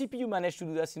possible your CPU managed to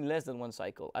do that in less than 1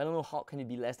 cycle. I don't know how can it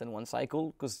be less than 1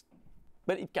 cycle,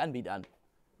 but it can be done.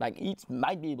 Like, it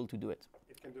might be able to do it.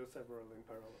 It can do several in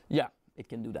parallel. Yeah, it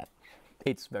can do that.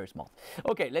 It's very smart.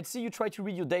 Okay, let's say you try to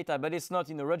read your data, but it's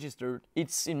not in a register,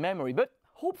 it's in memory. But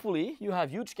hopefully you have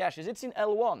huge caches. It's in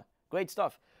L1. Great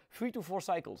stuff. 3 to 4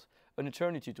 cycles. An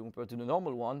eternity to compare to the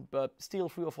normal one, but still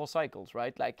 3 or 4 cycles,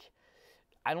 right? Like,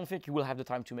 I don't think you will have the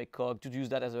time to make cog, to use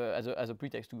that as a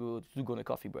pretext to go on a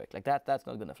coffee break. Like that's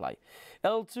not gonna fly.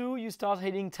 L2, you start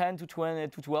hitting 10 to 20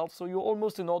 to 12, so you're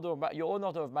almost an order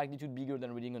of magnitude bigger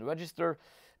than reading on a register,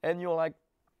 and you're like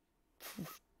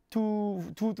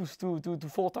 2 to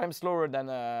 4 times slower than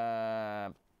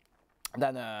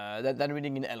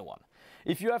reading in L1.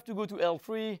 If you have to go to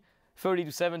L3, 30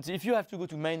 to 70. If you have to go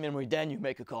to main memory, then you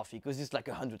make a coffee, because it's like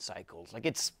 100 cycles. Like,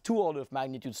 it's 2 orders of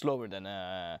magnitude slower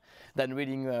than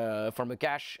reading from a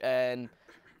cache, and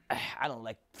I don't know,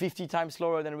 like 50 times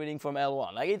slower than reading from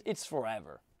L1. Like, it's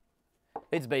forever.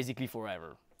 It's basically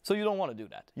forever. So you don't want to do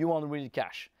that. You want to read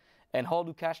cache. And how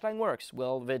do cache line works?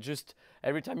 Well,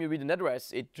 every time you read an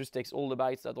address, it just takes all the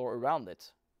bytes that are around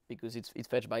it, because it's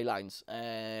fetched by lines.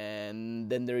 And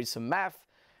then there is some math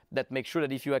that makes sure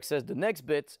that if you access the next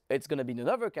bit, it's going to be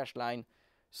another cache line.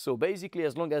 So basically,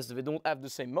 as long as they don't have the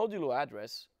same modulo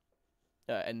address,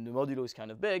 and the modulo is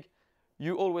kind of big,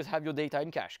 you always have your data in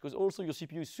cache. Because also your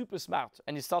CPU is super smart,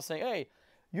 and it starts saying, hey,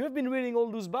 you have been reading all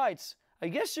those bytes. I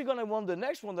guess you're going to want the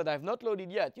next one that I've not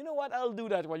loaded yet. You know what? I'll do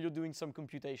that while you're doing some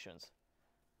computations.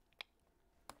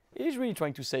 It is really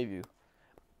trying to save you.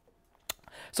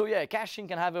 So yeah, caching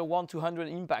can have a 1 to 100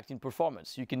 impact in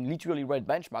performance. You can literally write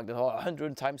benchmarks that are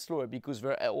 100 times slower because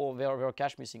they're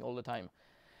cache missing all the time.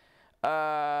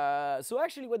 So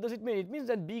actually, what does it mean? It means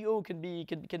that big O can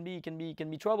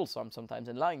be troublesome sometimes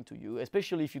and lying to you,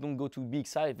 especially if you don't go to big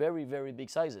size, very big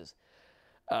sizes.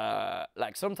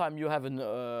 Like sometimes you have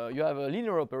a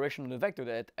linear operation on a vector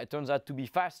that it turns out to be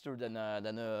faster than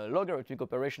a logarithmic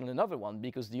operation on another one,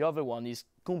 because the other one is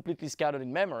completely scattered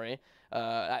in memory.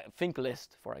 Think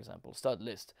list, for example, stud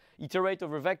list. Iterate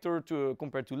over vector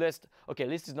compared to list. Okay,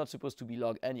 list is not supposed to be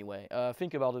log anyway.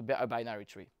 Think about a binary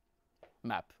tree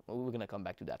map. We're gonna come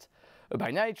back to that. A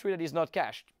binary tree that is not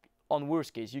cached. On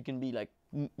worst case, you can be like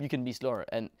you can be slower.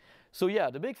 And so yeah,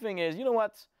 the big thing is, you know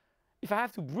what? If I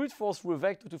have to brute force through a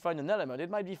vector to find an element, it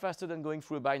might be faster than going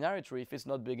through a binary tree if it's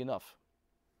not big enough.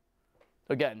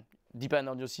 Again, depend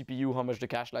on your CPU, how much the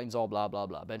cache lines are, blah, blah,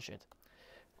 blah, bench it.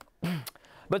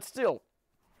 But still,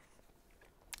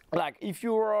 like if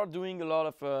you are doing a lot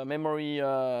of memory,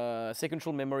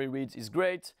 sequential memory reads is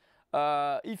great.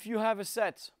 If you have a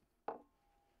set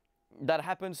that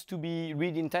happens to be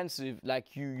read intensive,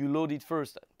 like you load it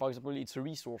first, for example, it's a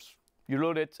resource. You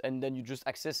load it and then you just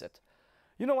access it.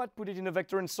 You know what, put it in a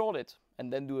vector and sort it,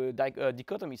 and then do a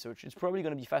dichotomy search. It's probably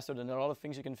going to be faster than a lot of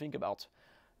things you can think about.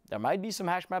 There might be some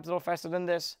hash maps that are faster than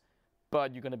this,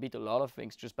 but you're going to beat a lot of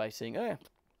things just by saying,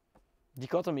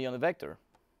 dichotomy on a vector,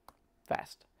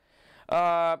 fast.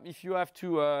 If you have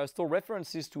to store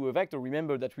references to a vector,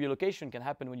 remember that reallocation can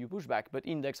happen when you push back, but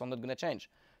index are not going to change.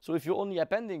 So if you're only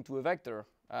appending to a vector,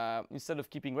 instead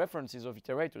of keeping references of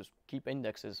iterators, keep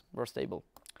indexes, more stable.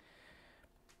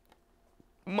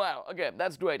 Well, okay,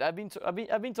 that's great. I've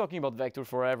been talking about vector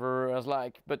forever,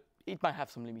 but it might have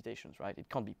some limitations, right? It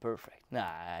can't be perfect.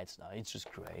 Nah, it's not. It's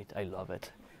just great. I love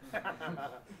it.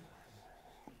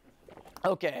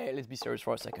 Okay, let's be serious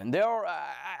for a second.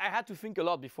 I had to think a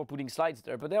lot before putting slides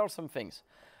there, but there are some things.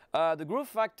 The growth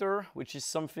factor, which is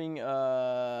something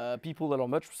people that are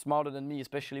much smarter than me,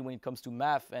 especially when it comes to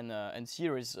math and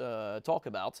series, talk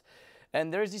about.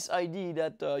 And there's this idea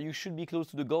that you should be close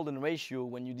to the golden ratio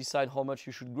when you decide how much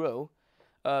you should grow.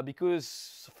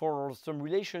 Because for some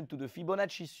relation to the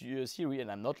Fibonacci series,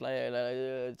 and I'm not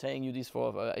telling you this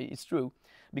for, it's true,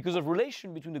 because of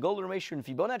relation between the golden ratio and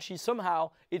Fibonacci,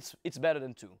 somehow it's better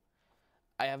than 2.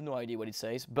 I have no idea what it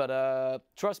says, but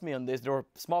trust me on this, there are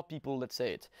smart people that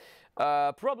say it.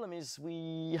 Problem is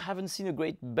we haven't seen a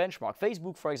great benchmark.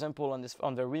 Facebook, for example,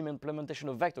 on their re-implementation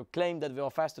of vector, claimed that they are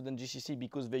faster than GCC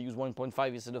because they use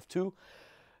 1.5 instead of 2.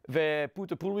 They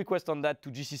put a pull request on that to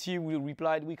GCC. We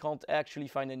replied, we can't actually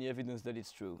find any evidence that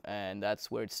it's true. And that's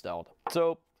where it started.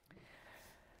 So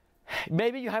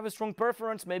maybe you have a strong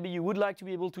preference. Maybe you would like to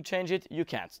be able to change it. You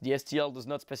can't. The STL does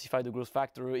not specify the growth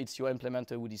factor. It's your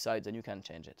implementer who decides, and you can't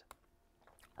change it.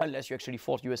 Unless you actually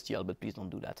fault USTL, but please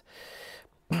don't do that.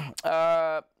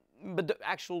 But the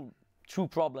actual true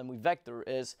problem with vector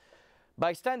is,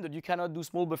 by standard, you cannot do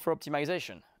small buffer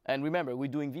optimization. And remember, we're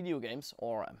doing video games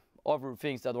or other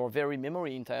things that are very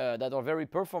memory, that are very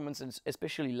performance and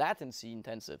especially latency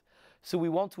intensive. So we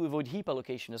want to avoid heap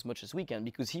allocation as much as we can,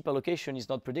 because heap allocation is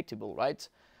not predictable, right?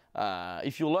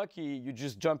 If you're lucky, you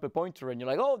just jump a pointer and you're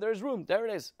like, oh, there's room, there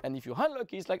it is. And if you're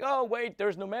unlucky, it's like, oh, wait,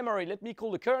 there's no memory. Let me call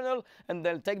the kernel and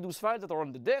then take those files that are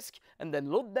on the disk and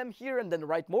then load them here and then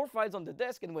write more files on the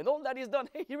disk. And when all that is done,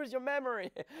 hey, here is your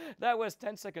memory. That was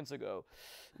 10 seconds ago.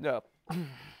 No.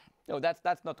 No,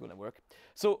 that's not going to work.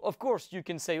 So, of course, you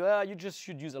can say, well, you just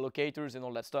should use allocators and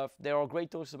all that stuff. There are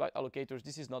great talks about allocators.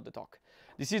 This is not the talk.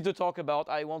 This is the talk about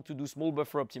I want to do small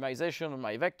buffer optimization on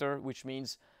my vector, which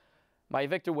means my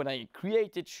vector, when I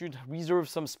create it, should reserve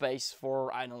some space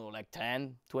for, I don't know, like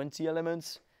 10, 20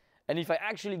 elements. And if I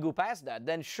actually go past that,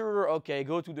 then sure, okay,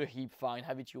 go to the heap, fine,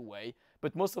 have it your way.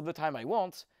 But most of the time I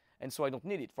won't. And so I don't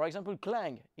need it. For example,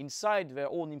 Clang, inside their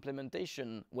own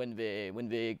implementation, when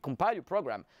they compile your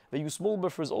program, they use small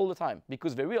buffers all the time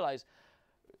because they realize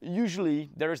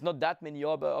usually there is not that many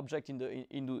objects in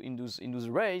those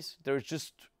arrays. There's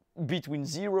just between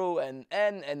 0 and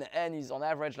n is on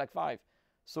average like 5.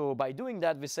 So by doing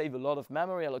that, they save a lot of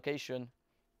memory allocation,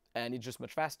 and it's just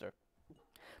much faster.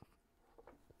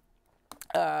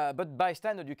 But by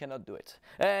standard, you cannot do it.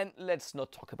 And let's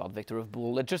not talk about vector of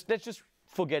bool. Let's just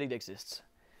forget it exists.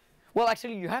 Well,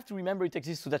 actually, you have to remember it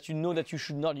exists so that you know that you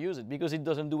should not use it, because it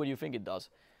doesn't do what you think it does.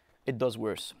 It does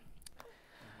worse.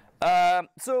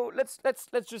 So let's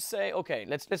just say, okay,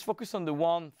 let's focus on the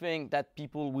one thing that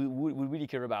people will really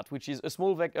care about, which is a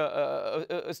small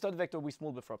a stud vector with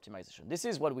small buffer optimization. This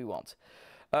is what we want.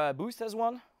 Boost has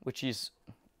one, which is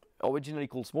originally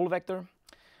called small vector.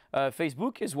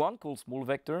 Facebook is one called small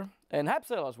vector, and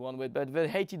Hapsel has one, but they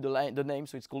hated the name,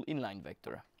 so it's called inline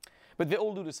vector. But they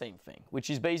all do the same thing, which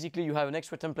is basically you have an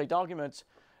extra template argument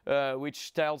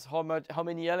which tells how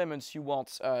many elements you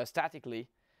want statically,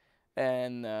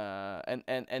 and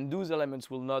those elements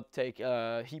will not take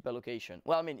heap allocation.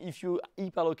 Well, I mean, if you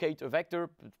heap allocate a vector,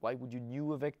 but why would you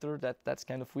new a vector? That's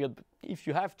kind of weird. But if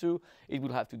you have to, it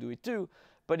will have to do it too.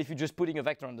 But if you're just putting a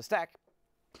vector on the stack,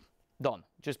 done.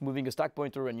 Just moving a stack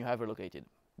pointer and you have allocated,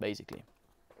 basically.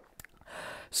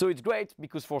 So it's great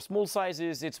because for small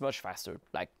sizes, it's much faster,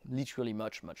 like literally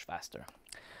much faster.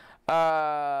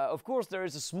 Of course, there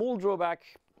is a small drawback,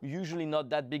 usually not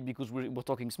that big because we're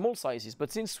talking small sizes,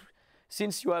 but since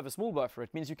since you have a small buffer,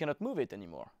 it means you cannot move it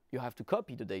anymore. You have to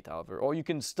copy the data over, or you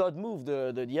can stud move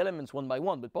the elements one by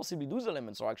one, but possibly those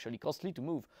elements are actually costly to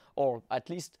move, or at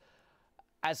least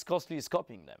as costly as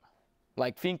copying them.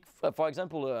 Like think, for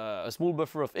example, a small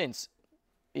buffer of ints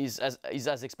is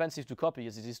as expensive to copy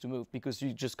as it is to move, because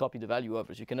you just copy the value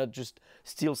over. You cannot just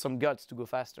steal some guts to go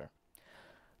faster.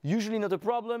 Usually not a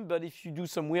problem, but if you do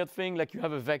some weird thing, like you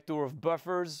have a vector of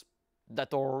buffers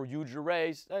that are huge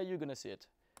arrays, you're gonna see it.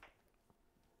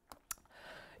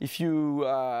 If you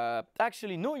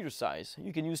actually know your size,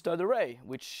 you can use stud array,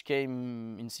 which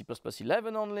came in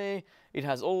C++11 only. It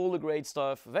has all the great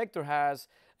stuff vector has,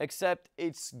 except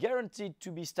it's guaranteed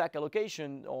to be stack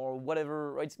allocation or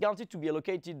whatever. It's guaranteed to be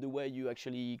allocated the way you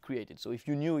actually create it. So if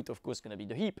you knew it, of course, it's going to be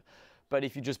the heap. But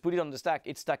if you just put it on the stack,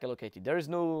 it's stack allocated. There's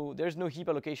no heap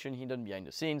allocation hidden behind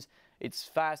the scenes. It's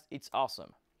fast, it's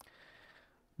awesome.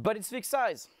 But it's fixed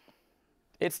size.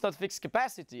 It's not fixed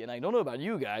capacity, and I don't know about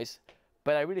you guys,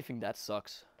 but I really think that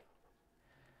sucks.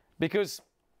 Because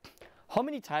how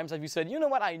many times have you said, you know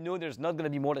what, I know there's not going to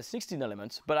be more than 16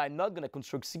 elements, but I'm not going to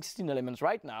construct 16 elements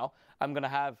right now. I'm going to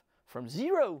have from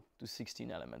 0 to 16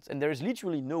 elements. And there's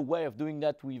literally no way of doing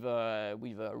that with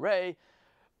an array,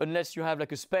 unless you have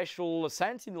like a special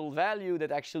sentinel value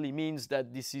that actually means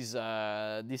that this is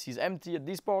empty at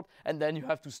this port, and then you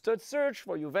have to start search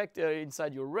for your vector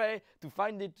inside your array to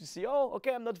find it, to see, oh,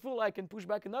 okay, I'm not full, I can push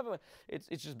back another one.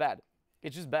 It's just bad.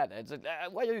 It's just bad. It's like,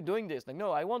 why are you doing this? Like, no,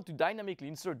 I want to dynamically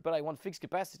insert, but I want fixed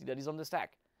capacity that is on the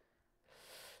stack.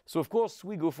 So of course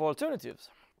we go for alternatives.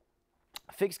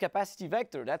 Fixed capacity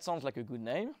vector, that sounds like a good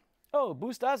name. Oh,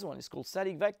 Boost has one, it's called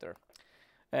static vector.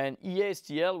 And EA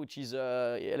STL, which is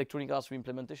Electronic Arts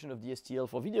implementation of the STL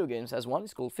for video games, has one,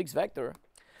 it's called fixed vector.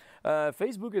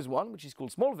 Facebook has one, which is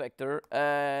called small vector.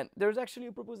 And there's actually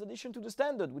a proposed addition to the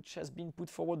standard, which has been put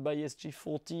forward by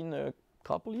ESG14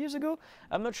 couple years ago.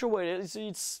 I'm not sure where it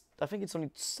is. I think it's on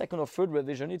its second or third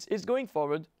revision. It's going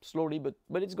forward slowly, but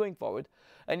it's going forward,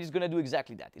 and it's going to do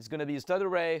exactly that. It's going to be a stud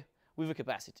array with a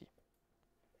capacity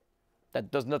that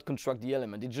does not construct the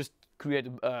element. It just creates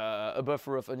a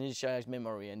buffer of initialized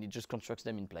memory, and it just constructs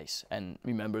them in place and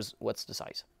remembers what's the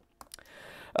size.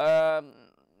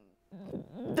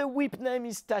 The whip name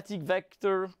is static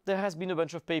vector. There has been a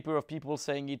bunch of paper of people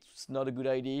saying it's not a good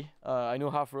idea. I know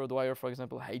Half-Hour Dwyer, for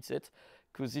example, hates it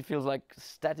because he feels like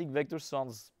static vector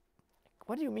sounds...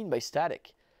 What do you mean by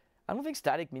static? I don't think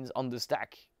static means on the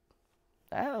stack.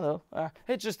 I don't know.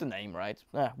 It's just a name, right?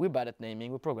 We're bad at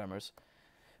naming. We're programmers.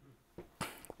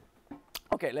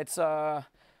 Okay, let's...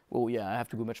 Oh yeah, I have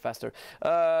to go much faster.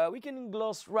 We can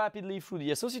gloss rapidly through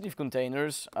the associative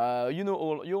containers. You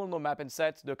all know map and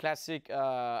set, the classic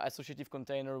associative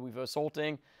container with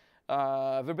sorting.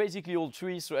 They're basically all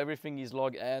trees, so everything is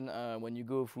log n when you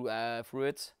go through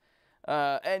it.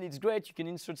 And it's great, you can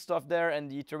insert stuff there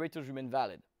and the iterators remain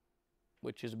valid,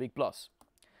 which is a big plus.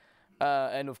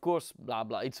 And of course, blah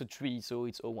blah, it's a tree, so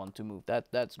it's O1 to move.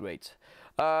 That's great.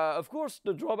 Of course,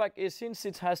 the drawback is since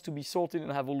it has to be sorted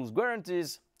and have all those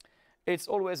guarantees, it's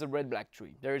always a red-black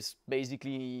tree. There's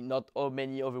basically not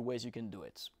many other ways you can do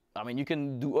it. I mean, you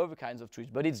can do other kinds of trees,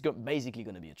 but it's basically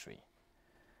going to be a tree.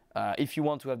 If you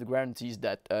want to have the guarantees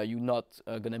that you're not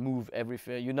going to move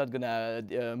everything, you're not going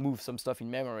to move some stuff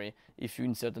in memory if you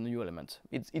insert a new element.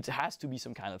 It has to be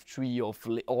some kind of tree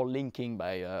or linking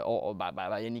by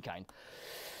any kind,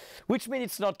 which means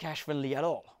it's not cache-friendly at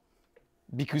all.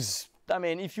 Because I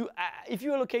mean, if you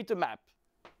allocate a map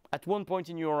at one point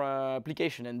in your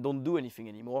application and don't do anything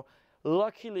anymore,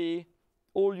 luckily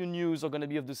all your news are going to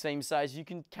be of the same size. You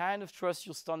can kind of trust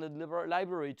your standard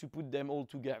library to put them all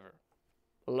together,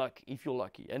 if you're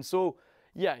lucky. And so,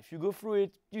 yeah, if you go through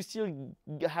it, you still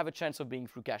have a chance of being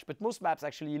through cache. But most maps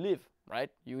actually live, right?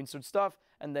 You insert stuff,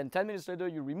 and then 10 minutes later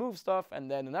you remove stuff, and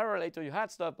then an hour later you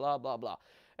had stuff, blah, blah, blah.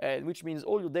 Which means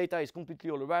all your data is completely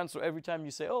all around. So every time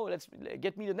you say, oh,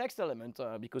 get me the next element,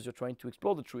 because you're trying to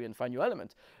explore the tree and find your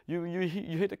element, you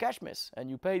hit a cache miss, and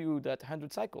you pay you that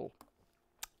 100 cycle.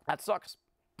 That sucks.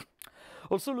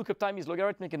 Also, lookup time is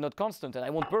logarithmic and not constant, and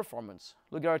I want performance.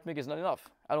 Logarithmic is not enough.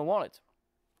 I don't want it.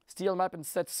 STL map and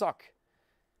set suck.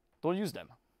 Don't use them.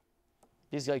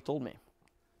 This guy told me.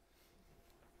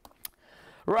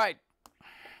 Right.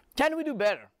 Can we do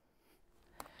better?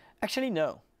 Actually,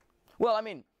 no. Well, I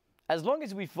mean, as long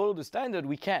as we follow the standard,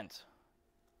 we can't.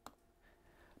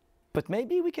 But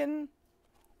maybe we can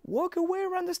walk away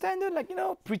around the standard, like, you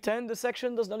know, pretend the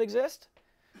section does not exist,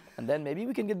 and then maybe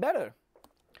we can get better.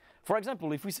 For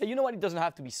example, if we say, you know what, it doesn't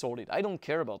have to be sorted. I don't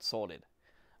care about sorted.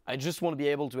 I just want to be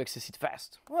able to access it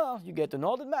fast. Well, you get an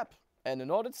ordered map and an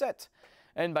ordered set.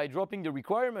 And by dropping the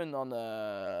requirement on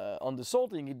the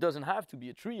sorting, it doesn't have to be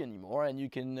a tree anymore, and you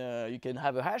can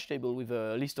have a hash table with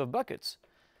a list of buckets,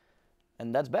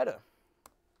 and that's better.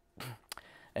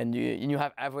 And you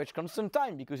have average constant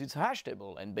time because it's a hash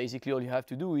table, and basically all you have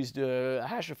to do is the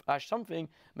hash something,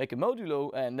 make a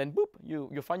modulo, and then boop,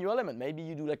 you find your element. Maybe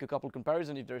you do like a couple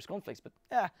comparison if there's conflicts, but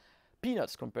yeah,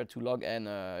 peanuts compared to log and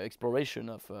exploration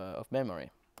of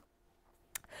memory.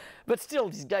 But still,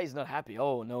 this guy is not happy.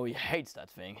 Oh no, he hates that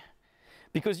thing.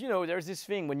 Because, you know, there's this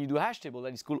thing when you do hash table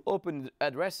that is called open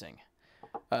addressing.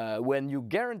 When you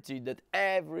guarantee that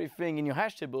everything in your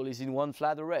hash table is in one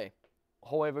flat array,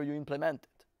 however you implement it.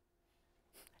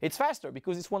 It's faster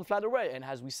because it's one flat array. And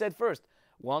as we said first,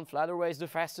 one flat array is the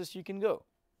fastest you can go.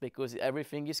 Because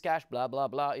everything is cached, blah, blah,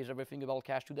 blah, is everything about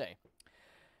cache today.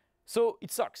 So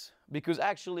it sucks. Because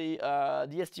actually,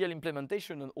 the STL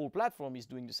implementation on all platforms is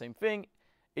doing the same thing.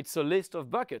 It's a list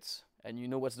of buckets, and you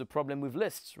know what's the problem with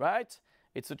lists, right?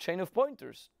 It's a chain of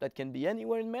pointers that can be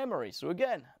anywhere in memory. So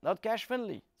again, not cache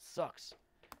friendly. Sucks.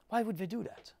 Why would they do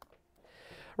that?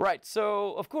 Right,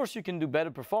 so of course you can do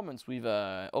better performance with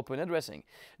open addressing.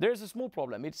 There's a small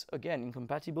problem. It's again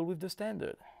incompatible with the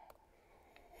standard.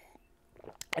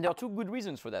 And there are two good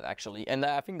reasons for that actually, and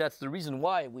I think that's the reason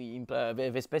why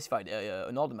they specified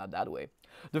an order map that way.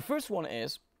 The first one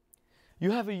is, you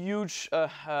have a huge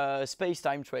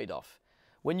space-time trade-off.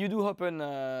 When you do open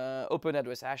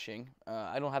address hashing,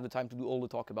 I don't have the time to do all the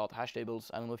talk about hash tables.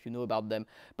 I don't know if you know about them.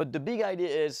 But the big idea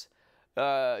is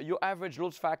your average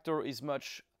load factor is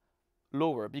much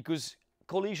lower because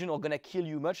collision are going to kill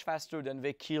you much faster than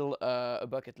they kill a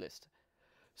bucket list.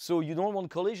 So you don't want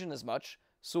collision as much.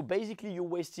 So basically you're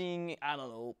wasting, I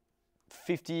don't know,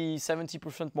 50,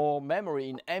 70% more memory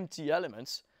in empty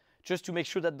elements just to make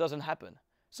sure that doesn't happen.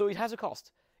 So it has a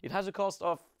cost. It has a cost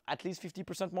of at least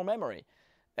 50% more memory.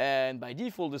 And by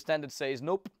default, the standard says,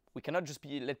 nope, we cannot just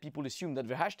let people assume that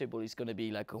the hash table is going to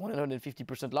be like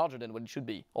 150% larger than what it should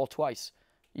be, or twice.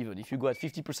 Even if you go at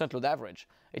 50% load average,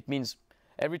 it means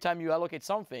every time you allocate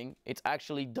something, it's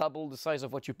actually double the size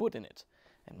of what you put in it.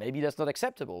 And maybe that's not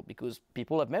acceptable because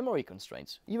people have memory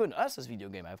constraints. Even us as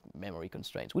Videogame have memory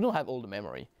constraints. We don't have all the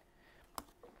memory.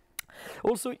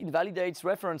 Also, it validates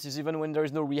references even when there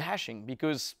is no rehashing,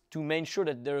 because to make sure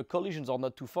that their collisions are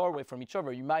not too far away from each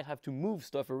other, you might have to move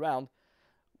stuff around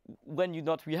when you're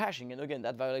not rehashing. And again,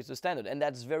 that violates the standard. And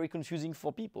that's very confusing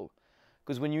for people,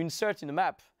 because when you insert in a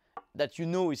map that you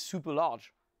know is super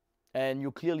large, and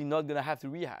you're clearly not going to have to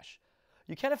rehash,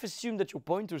 you kind of assume that your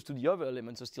pointers to the other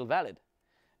elements are still valid.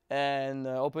 And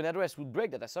open address would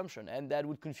break that assumption, and that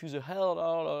would confuse a hell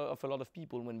of a lot of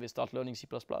people when they start learning C++.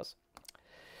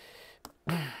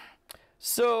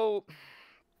 So,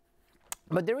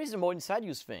 but there is a more inside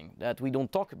use thing that we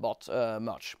don't talk about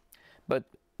much, but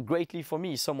greatly for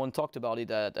me, someone talked about it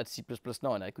at C++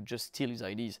 Now, and I could just steal his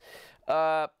ideas.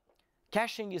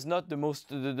 Caching is not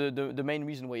the main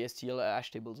reason why STL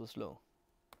hash tables are slow.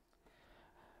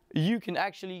 You can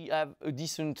actually have a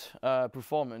decent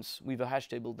performance with a hash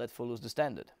table that follows the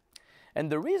standard.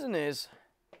 And the reason is,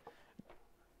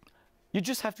 you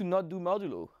just have to not do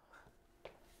modulo.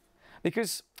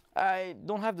 Because I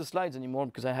don't have the slides anymore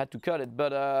because I had to cut it,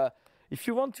 but if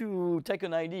you want to take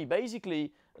an ID,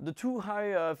 basically the two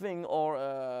high thing are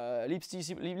libc++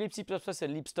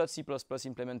 and libstot.c++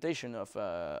 implementation of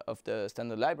the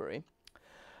standard library.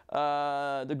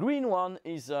 The green one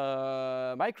is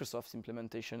Microsoft's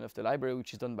implementation of the library,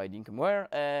 which is done by Dinkomware,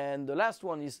 and the last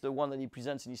one is the one that he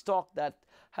presents in his talk that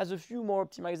has a few more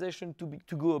optimization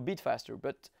to go a bit faster.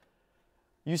 But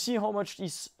you see how much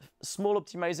this small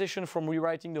optimization from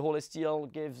rewriting the whole STL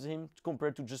gives him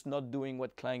compared to just not doing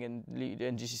what Clang and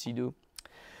GCC do.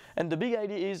 And the big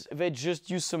idea is they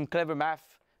just use some clever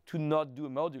math to not do a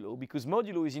modulo, because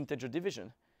modulo is integer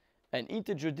division. And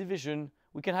integer division,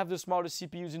 we can have the smartest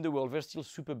CPUs in the world, they're still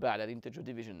super bad at integer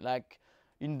division, like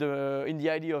in the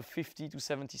idea of 50 to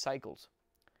 70 cycles.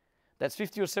 That's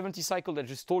 50 or 70 cycles that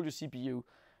just stole your CPU,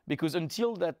 because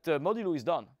until that modulo is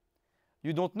done,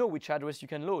 you don't know which address you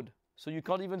can load. So you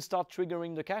can't even start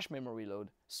triggering the cache memory load.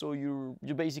 So you're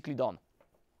basically done.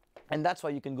 And that's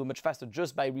why you can go much faster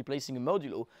just by replacing a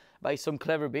modulo by some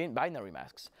clever binary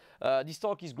masks. This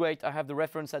talk is great. I have the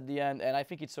reference at the end, and I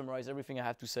think it summarizes everything I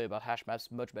have to say about hash maps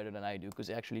much better than I do,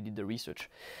 because I actually did the research.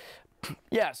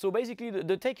 Yeah, so basically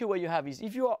the takeaway you have is,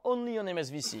 if you are only on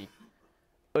MSVC,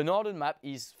 an ordered map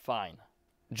is fine.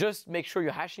 Just make sure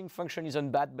your hashing function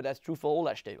isn't bad, but that's true for all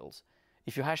hash tables.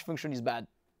 If your hash function is bad,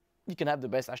 you can have the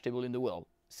best hash table in the world.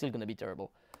 Still going to be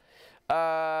terrible.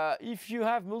 If you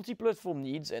have multi-platform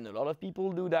needs, and a lot of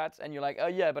people do that, and you're like, oh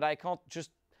yeah, but I can't just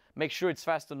make sure it's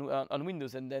fast on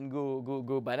Windows and then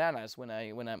go bananas when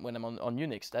I'm on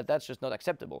Unix. That's just not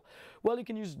acceptable. Well, you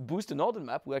can use Boost and Order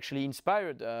Map. We actually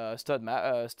inspired Stud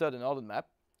and Order Map.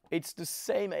 It's the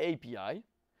same API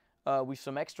with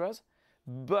some extras,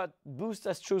 but Boost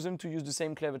has chosen to use the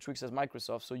same clever tricks as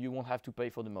Microsoft, so you won't have to pay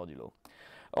for the modulo.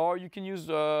 Or you can use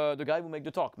the guy who made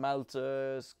the talk, Malt.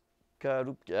 I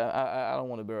don't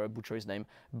want to butcher his name,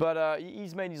 but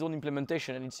he's made his own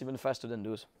implementation and it's even faster than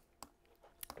those.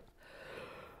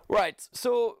 Right,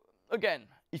 so again,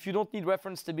 if you don't need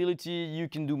reference stability, you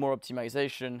can do more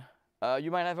optimization.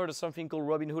 You might have heard of something called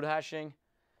Robin Hood hashing.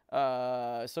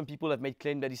 Some people have made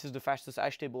claim that this is the fastest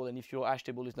hash table, and if your hash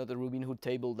table is not a Robin Hood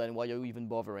table, then why are you even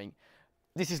bothering?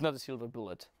 This is not a silver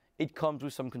bullet. It comes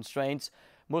with some constraints.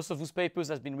 Most of those papers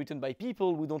has been written by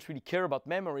people who don't really care about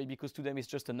memory because to them it's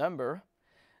just a number.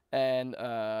 And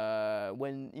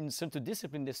when in certain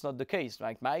discipline, that's not the case.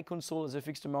 Like my console has a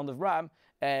fixed amount of RAM,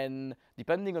 and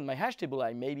depending on my hash table,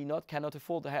 I maybe cannot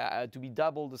afford to be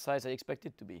double the size I expect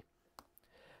it to be.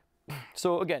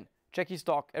 So again, check his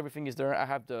talk. Everything is there. I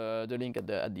have the link at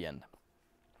the end.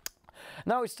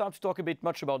 Now it's time to talk a bit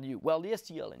much about you. Well, the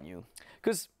STL and you,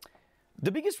 because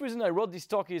the biggest reason I wrote this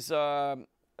talk is a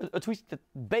tweet that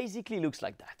basically looks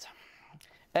like that.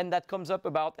 And that comes up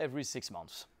about every 6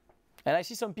 months. And I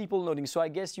see some people nodding, so I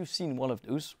guess you've seen one of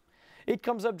those. It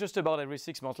comes up just about every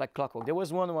 6 months like clockwork. There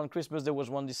was one Christmas, there was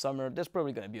one this summer, there's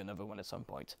probably going to be another one at some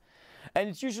point. And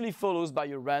it usually follows by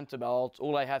a rant about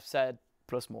all I have said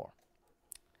plus more.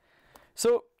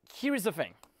 So here is the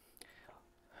thing.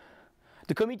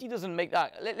 The committee doesn't make...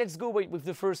 let's go with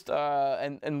the first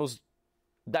and most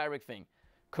direct thing.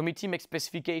 Committee makes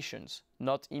specifications,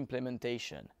 not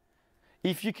implementation.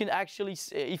 If you can actually,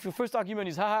 if your first argument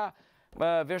is, haha,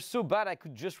 they're so bad I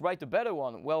could just write a better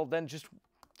one, well then just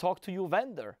talk to your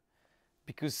vendor.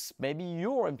 Because maybe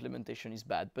your implementation is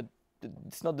bad, but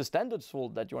it's not the standard's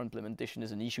fault that your implementation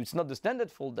is an issue. It's not the standard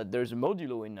fault that there's a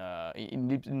modulo in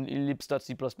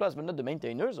libs.c++, but not the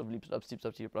maintainers of libs.c++.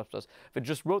 They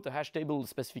just wrote a hash table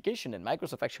specification and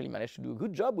Microsoft actually managed to do a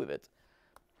good job with it.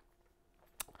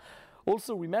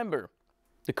 Also remember,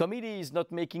 the committee is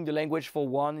not making the language for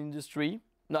one industry.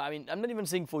 No, I mean, I'm not even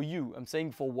saying for you, I'm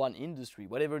saying for one industry,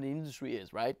 whatever the industry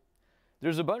is, right?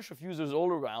 There's a bunch of users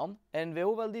all around, and they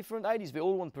all have different ideas. They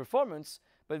all want performance,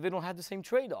 but they don't have the same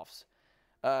trade-offs.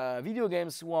 Video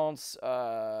games wants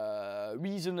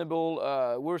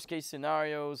reasonable worst-case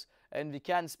scenarios, and they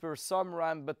can spare some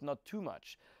RAM, but not too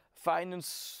much.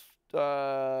 Finance,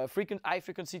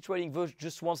 high-frequency trading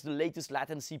just wants the latest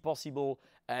latency possible,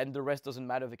 and the rest doesn't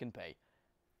matter, they can pay.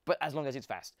 But as long as it's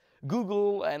fast.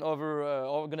 Google and other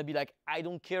are going to be like, I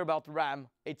don't care about RAM,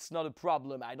 it's not a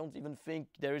problem. I don't even think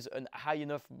there is a high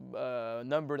enough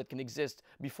number that can exist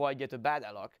before I get a bad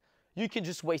alloc. You can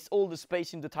just waste all the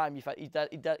space in the time if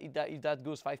that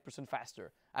goes 5%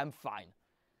 faster. I'm fine.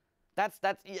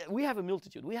 We have a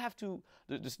multitude. We have to,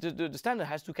 the standard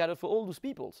has to cater for all those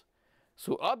peoples.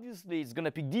 So obviously it's going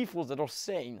to pick defaults that are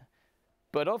sane.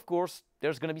 But of course,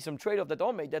 there's going to be some trade-off that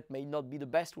are made that may not be the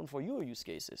best one for your use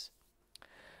cases.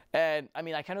 And I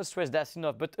mean, I cannot stress that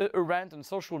enough, but a rant on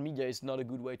social media is not a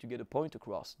good way to get a point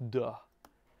across. Duh.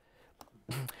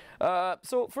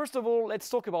 So first of all, let's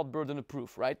talk about burden of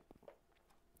proof, right?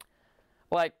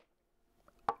 Like,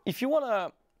 if you want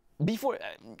to,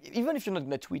 even if you're not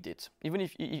going to tweet it, even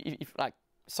if like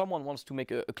someone wants to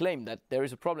make a claim that there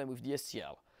is a problem with the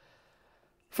STL,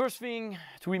 first thing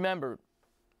to remember,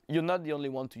 you're not the only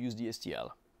one to use the STL,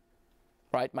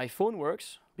 right? My phone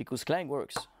works because Clang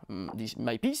works.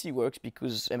 My PC works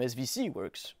because MSVC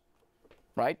works,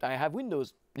 right? I have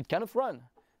Windows, it kind of runs.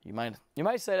 You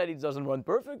might say that it doesn't run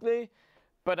perfectly,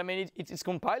 but I mean, it's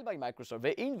compiled by Microsoft.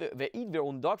 They eat their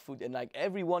own dog food, and like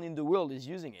everyone in the world is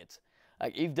using it.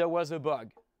 Like if there was a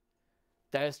bug,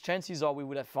 there's chances are we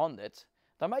would have found it.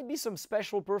 There might be some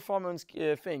special performance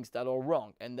things that are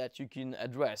wrong and that you can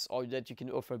address or that you can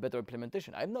offer better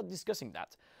implementation. I'm not discussing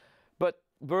that, but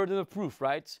burden of proof,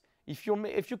 right? If you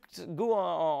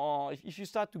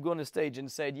start to go on a stage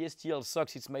and say the STL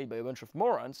sucks, it's made by a bunch of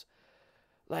morons,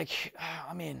 like,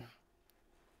 I mean,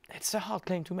 it's a hard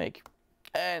claim to make.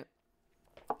 And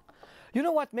you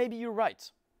know what? Maybe you're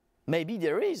right. Maybe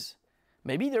there is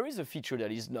a feature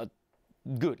that is not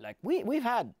good. Like we've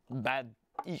had bad.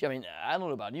 I mean, I don't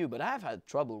know about you, but I've had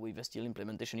trouble with STL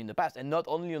implementation in the past, and not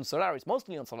only on Solaris,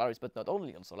 mostly on Solaris, but not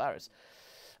only on Solaris.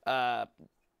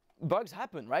 Bugs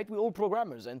happen, right? We're all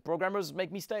programmers, and programmers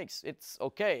make mistakes. It's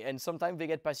okay, and sometimes they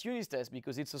get past unit tests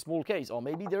because it's a small case, or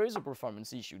maybe there is a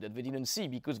performance issue that they didn't see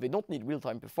because they don't need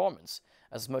real-time performance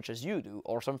as much as you do,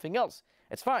 or something else.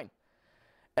 It's fine.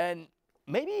 And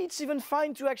maybe it's even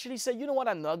fine to actually say, you know what,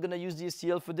 I'm not going to use the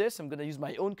STL for this. I'm going to use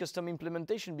my own custom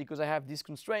implementation because I have these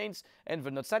constraints and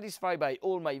they're not satisfied by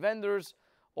all my vendors,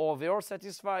 or they are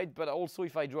satisfied, but also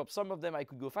if I drop some of them, I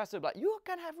could go faster. But you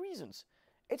can have reasons.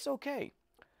 It's okay.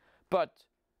 But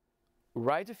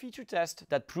write a feature test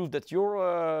that proves that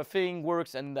your thing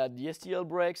works and that the STL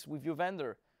breaks with your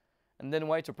vendor. And then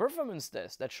write a performance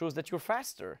test that shows that you're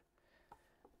faster.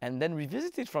 And then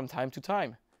revisit it from time to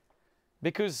time.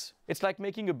 Because it's like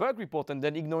making a bug report and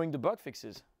then ignoring the bug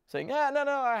fixes. Saying, no,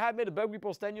 I had made a bug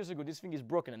report 10 years ago. This thing is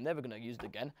broken. I'm never going to use it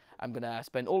again. I'm going to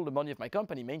spend all the money of my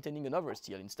company maintaining another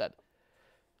STL instead.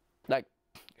 Like,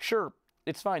 sure,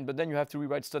 it's fine, but then you have to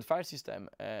rewrite stud file system,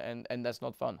 and that's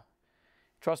not fun.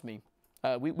 Trust me.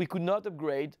 We could not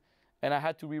upgrade, and I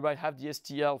had to rewrite half the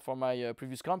STL for my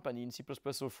previous company in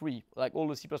C++03, like all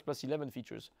the C++11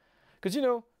 features. Because, you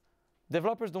know,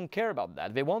 developers don't care about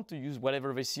that. They want to use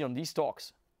whatever they see on these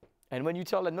talks. And when you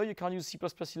tell them, no, you can't use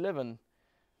C++11,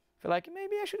 they're like,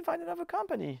 maybe I should find another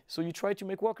company. So you try to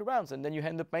make workarounds, and then you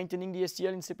end up maintaining the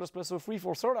STL in C++03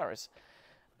 for Solaris.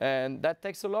 And that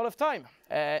takes a lot of time.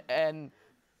 And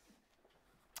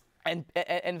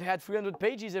they had 300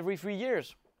 pages every 3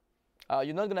 years.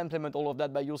 You're not going to implement all of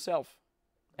that by yourself.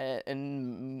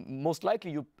 And most likely,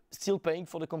 you're still paying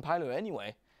for the compiler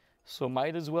anyway. So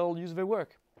might as well use their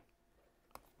work.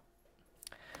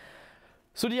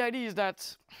 So the idea is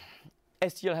that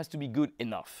STL has to be good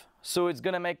enough. So it's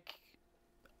going to make,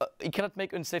 it cannot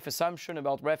make unsafe assumption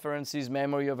about references,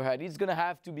 memory overhead. It's going to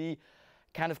have to be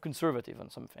kind of conservative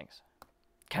on some things.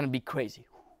 Can't be crazy.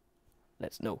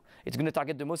 Let's know. It's going to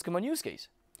target the most common use case.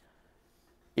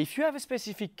 If you have a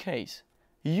specific case,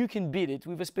 you can beat it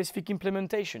with a specific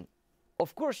implementation.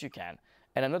 Of course you can.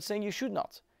 And I'm not saying you should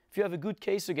not. If you have a good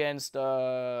case against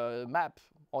map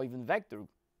or even vector,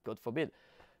 God forbid,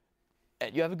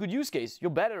 and you have a good use case,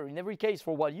 you're better in every case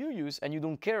for what you use, and you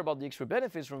don't care about the extra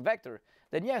benefits from vector,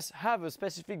 then yes, have a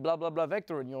specific blah, blah, blah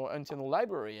vector in your internal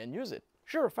library and use it.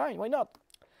 Sure, fine, why not?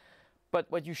 But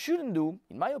what you shouldn't do,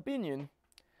 in my opinion,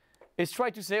 is try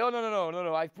to say, oh,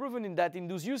 no, I've proven in that in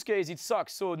those use cases it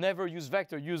sucks, so never use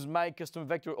vector, use my custom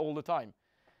vector all the time.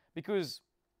 Because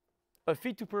a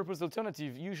fit-to-purpose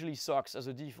alternative usually sucks as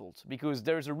a default, because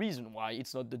there's a reason why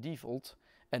it's not the default.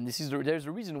 And there's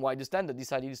a reason why the standard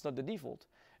decided it's not the default.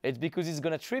 It's because it's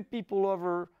going to trip people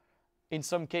over in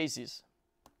some cases.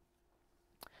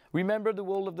 Remember the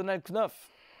world of the night knuff.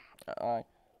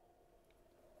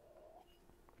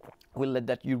 We'll let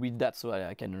that you read that so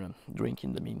I can drink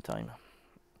in the meantime.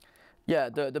 Yeah,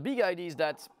 the big idea is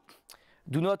that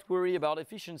do not worry about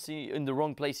efficiency in the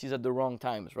wrong places at the wrong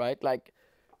times, right? Like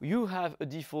you have a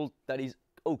default that is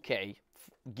okay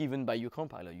given by your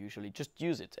compiler usually. Just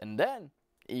use it. And then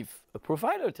if a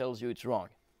provider tells you it's wrong,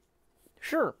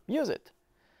 sure, use it.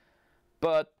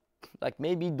 But like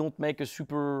maybe don't make a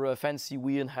super fancy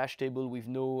weird hash table with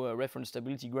no reference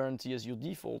stability guarantee as your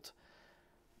default,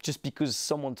 just because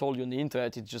someone told you on the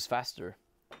internet it's just faster.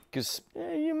 Because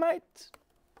you might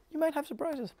have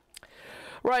surprises.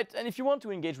 Right, and if you want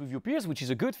to engage with your peers, which is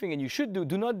a good thing and you should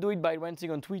do not do it by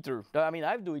ranting on Twitter. I mean,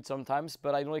 I do it sometimes,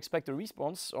 but I don't expect a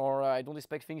response, or I don't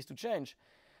expect things to change.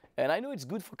 And I know it's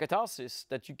good for catharsis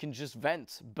that you can just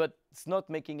vent, but it's not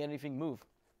making anything move,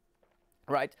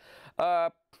 right?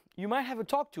 You might have a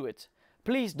talk to it.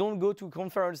 Please don't go to a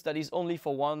conference that is only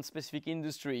for one specific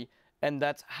industry and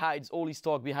that hides all his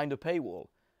talk behind a paywall.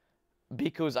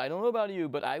 Because I don't know about you,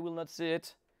 but I will not see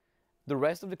it. The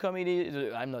rest of the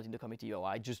committee, I'm not in the committee,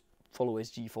 I just follow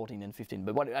SG 14 and 15.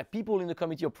 But people in the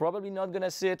committee are probably not going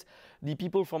to see it. The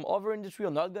people from other industry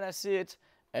are not going to see it.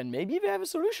 And maybe they have a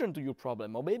solution to your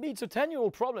problem, or maybe it's a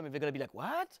 10-year-old problem and they're going to be like,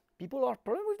 what? People are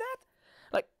problem with that?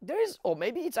 Like there is, or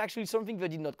maybe it's actually something they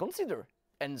did not consider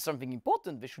and something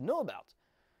important they should know about.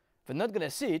 They're not going to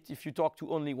see it if you talk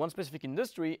to only one specific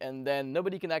industry and then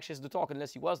nobody can access the talk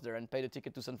unless he was there and paid a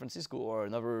ticket to San Francisco or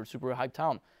another super hype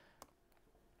town.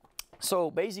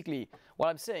 So basically, what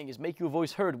I'm saying is make your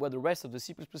voice heard where the rest of the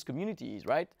C++ community is,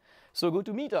 right? So go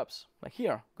to meetups, like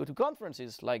here. Go to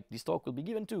conferences, like this talk will be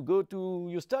given to. Go to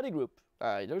your study group.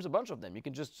 There's a bunch of them. You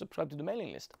can just subscribe to the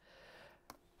mailing list.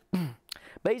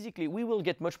 Basically, we will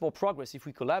get much more progress if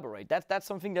we collaborate. That's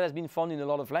something that has been found in a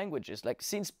lot of languages. Like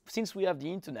since we have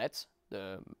the internet,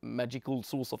 the magical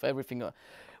source of everything,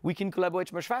 we can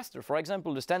collaborate much faster. For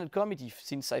example, the standard committee,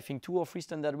 since I think 2 or 3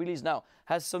 standard release now,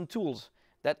 has some tools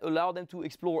that allow them to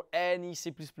explore any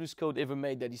C++ code ever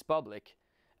made that is public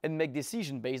and make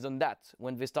decisions based on that.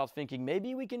 When they start thinking,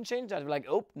 maybe we can change that, they're like,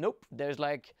 oh, nope, there's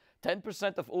like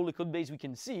 10% of all the code base we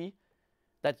can see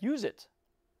that use it.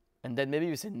 And then maybe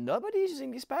we say, nobody is using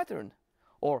this pattern.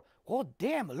 Or, oh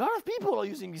damn, a lot of people are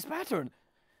using this pattern.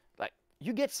 Like,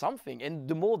 you get something, and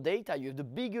the more data you have, the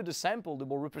bigger the sample, the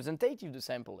more representative the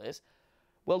sample is,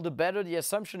 well, the better the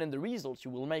assumption and the results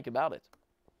you will make about it.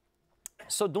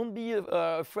 So don't be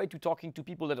afraid to talking to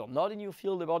people that are not in your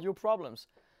field about your problems.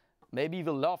 Maybe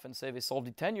they'll laugh and say they solved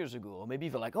it 10 years ago, or maybe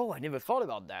they're like, oh, I never thought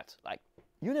about that. Like,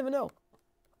 you never know.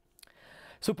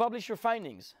 So publish your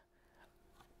findings.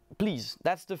 Please,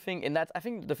 that's the thing, and that's, I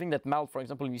think, the thing that Mal, for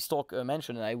example, in his talk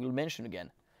mentioned, and I will mention again.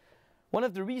 One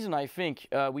of the reasons I think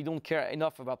we don't care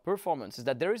enough about performance is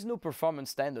that there is no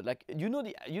performance standard. Like, you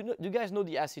guys know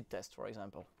the acid test, for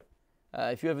example.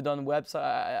 If you ever done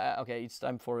website, okay, it's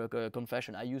time for a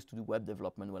confession. I used to do web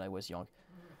development when I was young.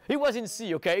 It was in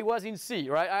C, okay? It was in C,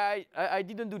 right? I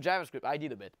didn't do JavaScript. I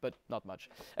did a bit, but not much.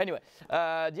 Anyway,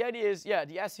 the idea is, yeah,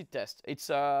 the acid test. It's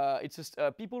just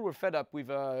people were fed up with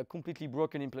a completely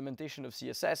broken implementation of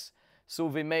CSS, so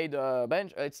they made a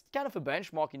it's kind of a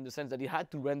benchmark in the sense that it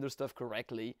had to render stuff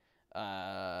correctly,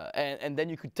 and then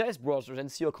you could test browsers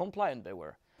and see how compliant they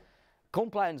were.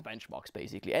 Compliance benchmarks,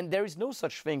 basically. And there is no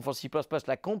such thing for C++.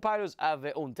 Like, compilers have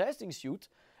their own testing suite.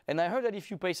 And I heard that if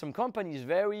you pay some companies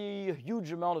very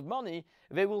huge amount of money,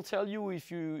 they will tell you if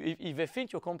they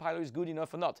think your compiler is good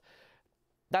enough or not.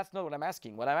 That's not what I'm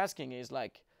asking. What I'm asking is,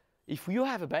 like, if you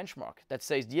have a benchmark that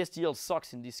says the STL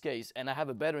sucks in this case and I have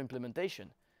a better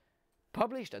implementation,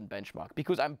 publish that benchmark.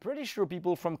 Because I'm pretty sure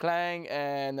people from Clang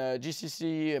and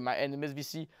GCC and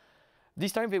MSVC,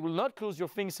 this time they will not close your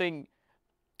thing saying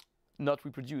not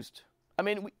reproduced. I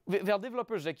mean, there are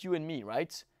developers like you and me,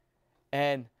 right?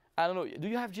 And I don't know, do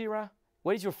you have Jira?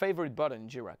 What is your favorite button in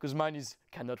Jira? Because mine is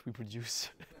cannot reproduce.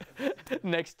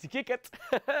 Next ticket.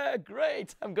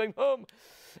 Great, I'm going home.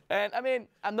 And I mean,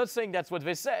 I'm not saying that's what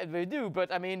they said they do,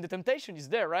 but I mean, the temptation is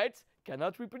there, right?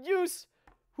 Cannot reproduce.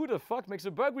 Who the fuck makes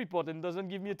a bug report and doesn't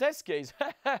give me a test case?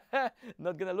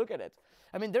 Not gonna look at it.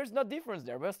 I mean, there's no difference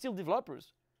there. We're still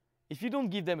developers. If you don't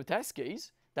give them a test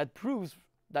case that proves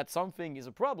that something is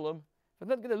a problem, they're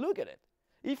not gonna look at it.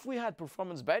 If we had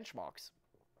performance benchmarks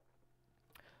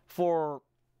for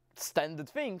standard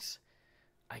things,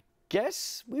 I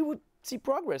guess we would see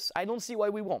progress. I don't see why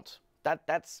we won't.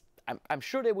 I'm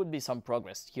sure there would be some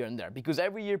progress here and there, because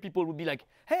every year people would be like,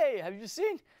 hey, have you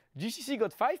seen? GCC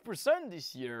got 5%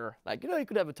 this year. Like, you know, you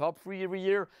could have a top 3 every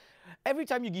year. Every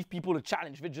time you give people a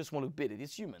challenge, they just want to beat it.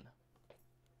 It's human.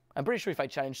 I'm pretty sure if I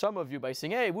challenge some of you by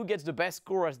saying, hey, who gets the best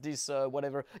score at this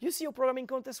whatever, you see how programming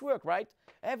contests work, right?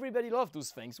 Everybody loves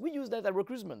those things. We use that at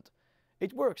recruitment.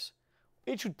 It works.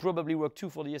 It should probably work too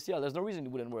for the STL. There's no reason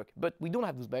it wouldn't work. But we don't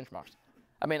have those benchmarks.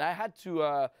 I mean, I had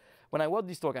to, when I wrote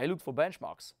this talk, I looked for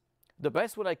benchmarks. The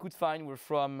best one I could find were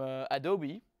from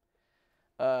Adobe,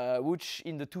 which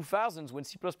in the 2000s, when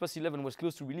C++11 was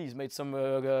close to release, made some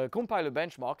compiler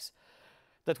benchmarks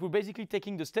that were basically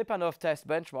taking the Stepanov test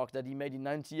benchmark that he made in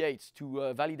 '98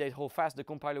 to validate how fast the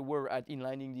compiler were at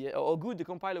inlining the, or good the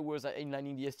compiler was at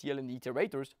inlining the STL and the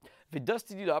iterators. They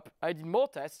dusted it up. I did more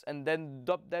tests and then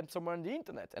dumped them somewhere on the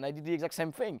internet. And I did the exact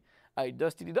same thing. I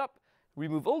dusted it up,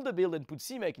 removed all the build and put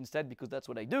CMake instead, because that's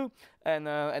what I do. And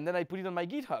then I put it on my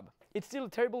GitHub. It's still a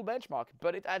terrible benchmark,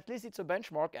 but at least it's a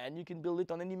benchmark, and you can build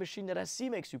it on any machine that has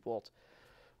CMake support,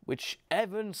 which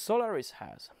even Solaris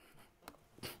has.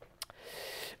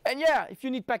 And yeah, if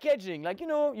you need packaging, like, you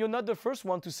know, you're not the first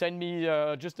one to send me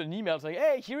just an email saying,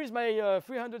 hey, here is my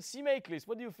 300 CMake list.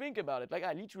 What do you think about it? Like,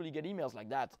 I literally get emails like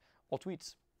that, or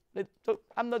tweets. So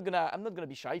I'm not gonna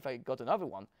be shy if I got another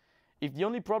one. If the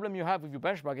only problem you have with your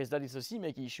benchmark is that it's a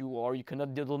CMake issue or you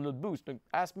cannot download Boost,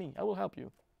 ask me, I will help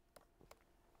you.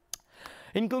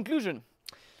 In conclusion,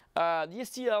 the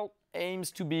STL aims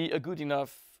to be a good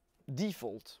enough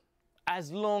default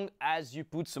as long as you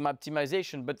put some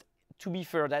optimization, but to be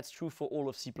fair, that's true for all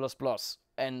of C++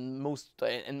 and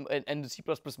the C++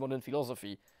 modern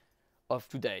philosophy of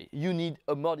today. You need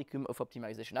a modicum of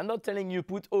optimization. I'm not telling you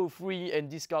put O3 and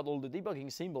discard all the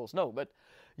debugging symbols, no, but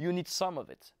you need some of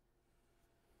it.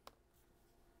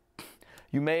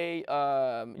 You may,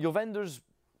 your vendors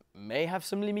may have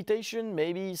some limitation,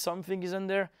 maybe something is in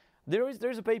there.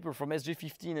 There's a paper from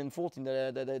SG15 and 14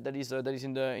 that is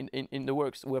in the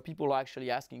works, where people are actually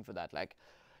asking for that, like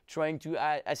trying to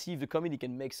see if the community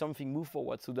can make something move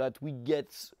forward so that we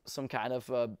get some kind of,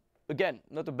 again,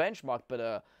 not a benchmark, but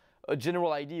a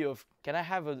general idea of, can I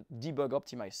have a debug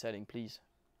optimized setting, please?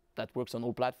 That works on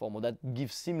all platforms, or that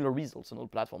gives similar results on all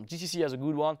platforms. GCC has a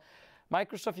good one.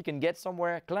 Microsoft, you can get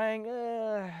somewhere. Clang,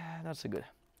 not so good.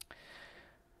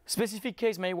 Specific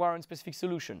case may warrant specific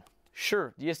solution.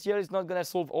 Sure, the STL is not going to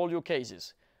solve all your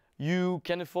cases. You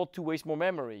can afford to waste more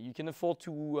memory. You can afford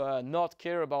to not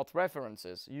care about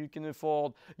references. You can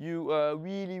afford, you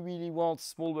really want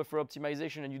small buffer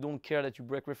optimization and you don't care that you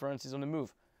break references on the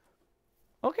move.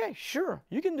 Okay, sure,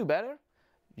 you can do better.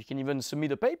 You can even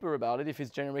submit a paper about it if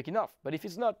it's generic enough. But if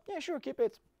it's not, yeah, sure, keep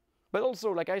it. But also,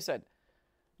 like I said,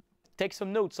 take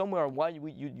some notes somewhere why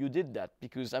you did that.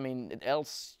 Because, I mean,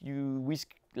 else you risk,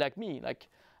 like me, like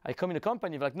I come in a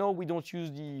company, like, no, we don't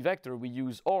use the vector, we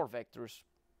use our vectors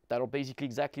that are basically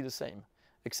exactly the same,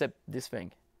 except this thing.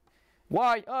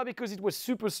 Why? Because it was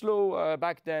super slow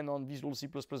back then on Visual C++,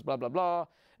 blah, blah, blah.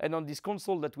 And on this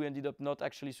console that we ended up not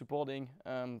actually supporting.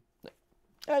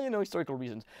 You know, historical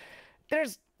reasons.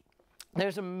 There's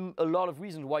a lot of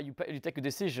reasons why you take a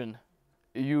decision.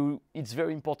 It's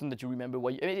very important that you remember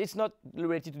why. I mean, it's not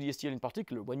related to the STL in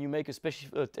particular. When you make a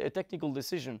technical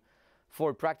decision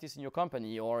for a practice in your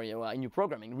company or in your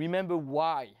programming, remember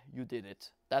why you did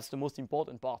it. That's the most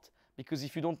important part. Because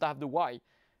if you don't have the why,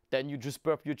 then you're just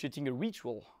perpetuating a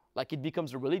ritual. Like it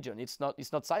becomes a religion. It's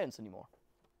not science anymore.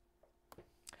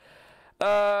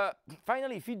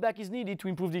 Finally, feedback is needed to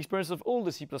improve the experience of all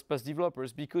the C++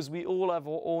 developers because we all have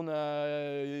our own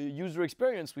user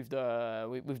experience with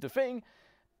the thing,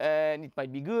 and it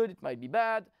might be good, it might be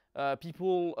bad.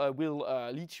 People will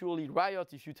literally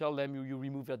riot if you tell them you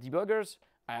remove their debuggers.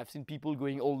 I have seen people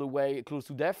going all the way close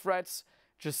to death threats,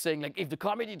 just saying like, if the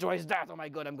committee tries that, oh my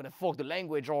god, I'm gonna fork the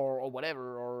language or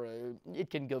whatever, or it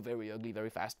can go very ugly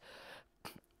very fast.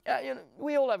 You know,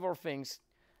 we all have our things.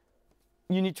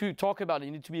 You need to talk about it.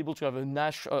 You need to be able to have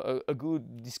a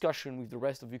good discussion with the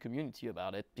rest of your community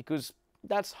about it, because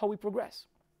that's how we progress.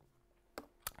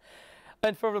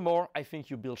 And furthermore, I think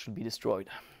your build should be destroyed.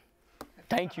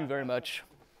 Thank you very much.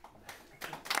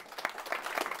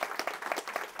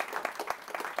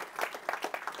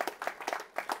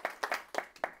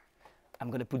 I'm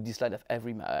going to put this slide at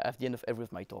the end of every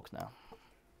of my talks now.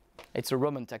 It's a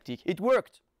Roman tactic. It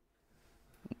worked.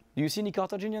 Do you see any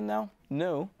Carthaginian now?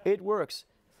 No, it works.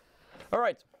 All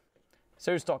right,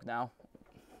 serious talk now.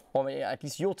 Or maybe at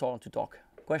least your turn to talk.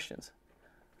 Questions?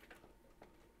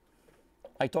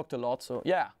 I talked a lot, so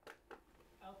yeah.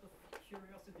 Out of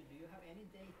curiosity, do you have any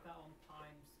data on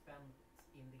time spent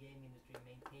in the game industry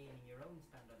maintaining your own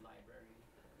standard library?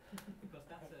 Because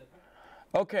that's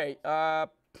a... Okay,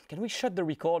 can we shut the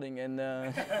recording and...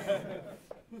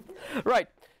 Right,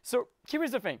 so here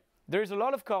is the thing. There is a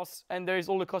lot of costs, and there is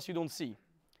all the costs you don't see.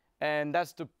 And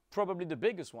that's probably the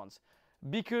biggest ones.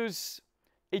 Because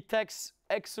it takes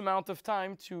X amount of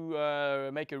time to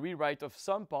make a rewrite of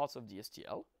some parts of the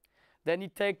STL. Then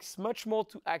it takes much more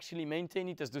to actually maintain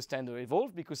it as the standard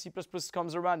evolves, because C++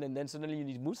 comes around and then suddenly you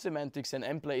need mood semantics and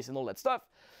emplace and all that stuff.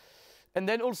 And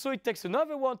then also it takes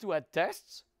another one to add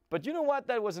tests. But you know what?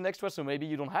 That was an extra, so maybe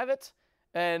you don't have it.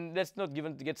 And let's not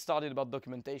even get started about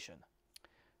documentation.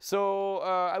 So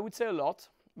I would say a lot,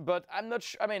 but I'm not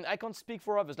sure. I mean, I can't speak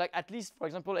for others. Like at least, for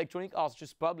example, Electronic Arts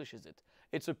just publishes it.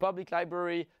 It's a public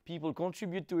library. People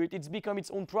contribute to it. It's become its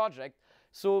own project.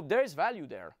 So there is value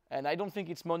there, and I don't think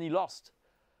it's money lost.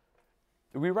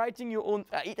 Rewriting your own,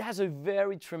 it has a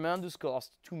very tremendous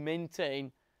cost to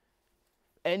maintain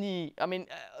any, I mean,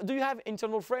 do you have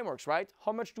internal frameworks, right?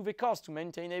 How much do they cost to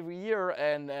maintain every year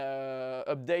and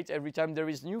update every time there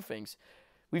is new things?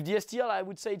 With the STL, I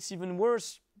would say it's even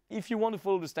worse if you want to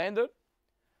follow the standard,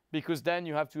 because then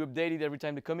you have to update it every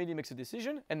time the committee makes a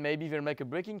decision, and maybe they'll make a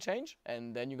breaking change,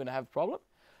 and then you're going to have a problem.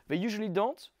 They usually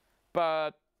don't,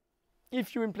 but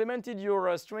if you implemented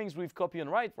your strings with copy and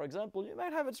write, for example, you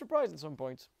might have a surprise at some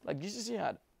point, like GCC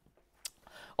had.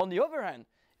 On the other hand,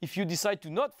 if you decide to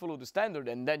not follow the standard,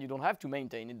 and then you don't have to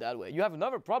maintain it that way, you have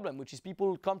another problem, which is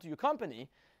people come to your company,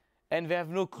 and they have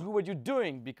no clue what you're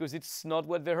doing, because it's not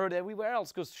what they heard everywhere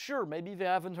else. Because sure, maybe they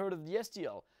haven't heard of the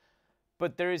STL,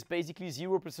 but there is basically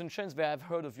 0% chance they have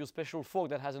heard of your special fork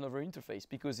that has another interface,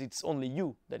 because it's only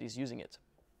you that is using it.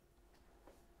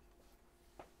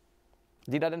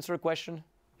 Did that answer a question?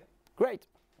 Yep. Great.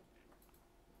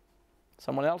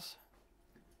 Someone else?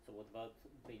 So what about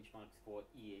benchmarks for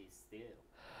EA still?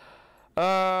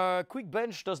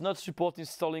 QuickBench does not support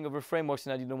installing other frameworks,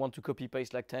 and I didn't want to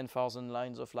copy-paste like 10,000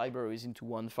 lines of libraries into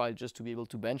one file just to be able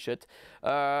to bench it.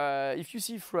 If you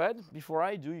see Fred, before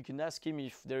I do, you can ask him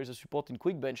if there is a support in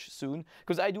QuickBench soon,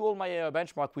 because I do all my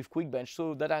benchmark with QuickBench,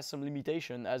 so that has some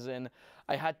limitation, as in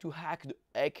I had to hack the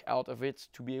heck out of it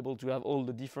to be able to have all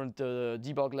the different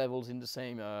debug levels in the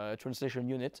same translation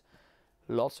unit.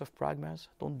 Lots of pragmas,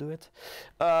 don't do it.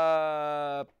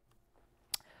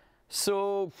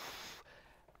 So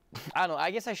I don't know,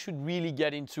 I guess I should really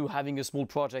get into having a small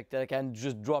project that I can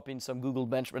just drop in some Google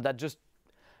benchmark that just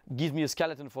gives me a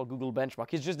skeleton for Google benchmark.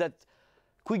 It's just that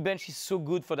Quickbench is so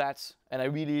good for that, and I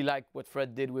really like what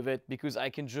Fred did with it because I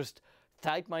can just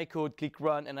type my code, click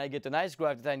run, and I get a nice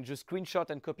graph that I can just screenshot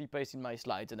and copy paste in my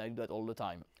slides, and I do that all the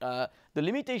time. The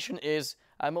limitation is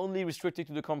I'm only restricted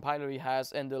to the compiler he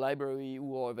has and the library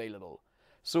who are available.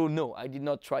 So no, I did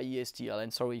not try STL,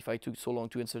 and sorry if I took so long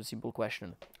to answer a simple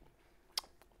question.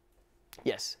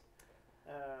 Yes?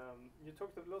 You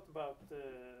talked a lot about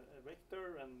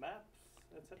vector and maps,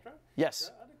 etc. Yes.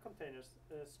 There are other containers,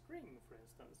 string for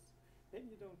instance. Maybe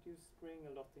you don't use string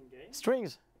a lot in games.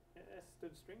 Strings? S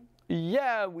stood string?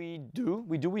 Yeah, we do.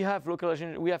 We have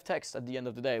localization. We have text at the end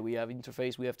of the day. We have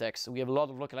interface. We have text. We have a lot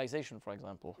of localization, for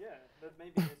example. Yeah, but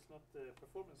maybe it's not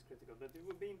performance critical. But it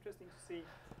would be interesting to see,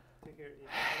 to hear.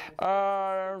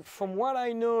 If from what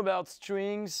I know about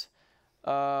strings,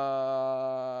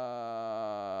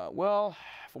 well,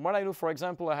 from what I know, for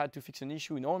example, I had to fix an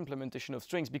issue in our implementation of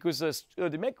strings because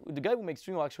the guy who makes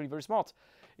string are actually very smart.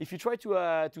 If you try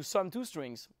to sum two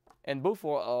strings, and both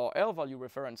are L value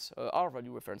reference, R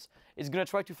value reference, it's gonna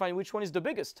try to find which one is the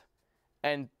biggest,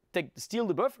 and steal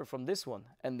the buffer from this one,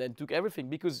 and then took everything.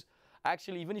 Because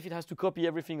actually, even if it has to copy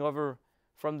everything over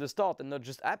from the start and not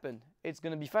just append, it's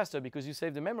gonna be faster because you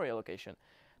save the memory allocation.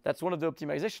 That's one of the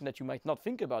optimization that you might not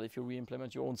think about if you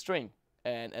re-implement your own string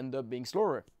and end up being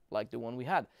slower, like the one we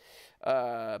had.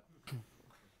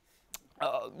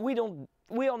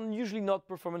 We are usually not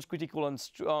performance critical on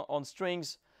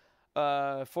strings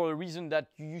for a reason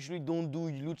that you usually don't do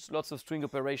lots of string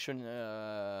operation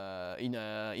in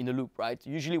a loop, right?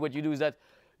 Usually what you do is that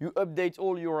you update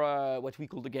all your what we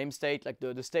call the game state, like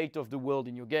the state of the world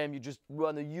in your game. You just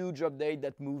run a huge update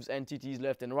that moves entities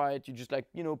left and right. You just, like,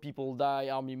 you know, people die,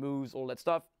 army moves, all that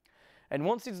stuff. And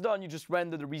once it's done, you just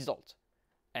render the result.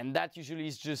 And that usually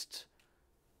is just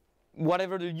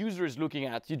whatever the user is looking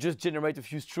at. You just generate a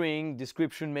few string,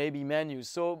 description, maybe menus.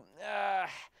 So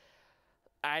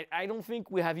I don't think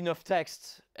we have enough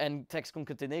text and text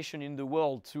concatenation in the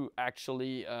world to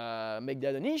actually make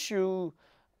that an issue.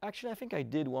 Actually, I think I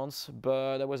did once,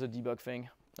 but that was a debug thing.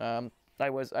 I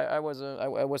was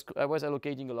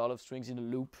allocating a lot of strings in a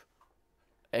loop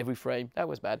every frame. That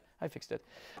was bad. I fixed it.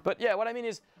 But yeah, what I mean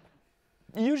is,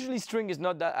 usually string is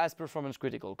not that as performance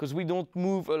critical because we don't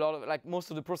move a lot of, like, most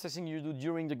of the processing you do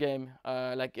during the game,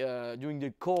 during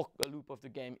the core loop of the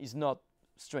game, is not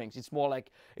strings. It's more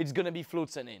like it's gonna be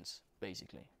floats and ints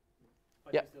basically.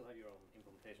 But yeah. You still have your own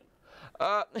implementation.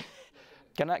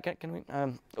 Can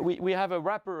we? We have a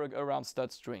wrapper around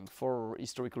stud string for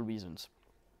historical reasons.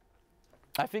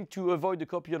 I think to avoid the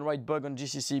copy and write bug on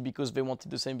GCC because they wanted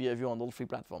the same behavior on all three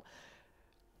platforms.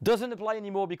 Doesn't apply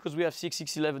anymore because we have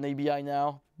 6.6.11 ABI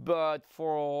now, but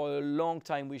for a long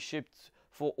time we shipped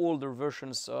for older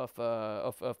versions of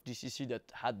GCC that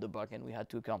had the bug and we had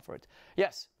to account for it.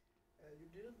 Yes?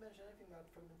 You didn't mention anything about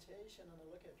fragmentation and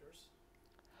allocators.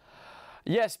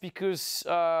 Yes, because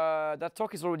that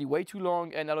talk is already way too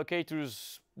long and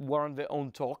allocators warrant their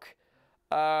own talk.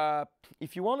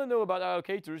 If you want to know about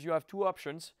allocators, you have two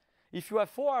options. If you have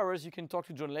 4 hours, you can talk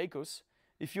to John Lakos.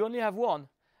 If you only have one,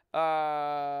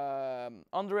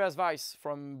 Andreas Weiss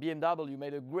from BMW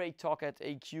made a great talk at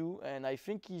AQ, and I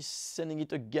think he's sending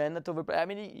it again at Ropert. I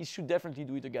mean, he should definitely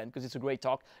do it again because it's a great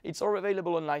talk. It's all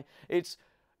available online. It's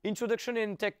introduction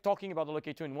in tech, talking about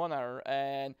allocator in 1 hour,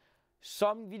 and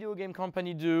some video game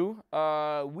company do.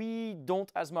 We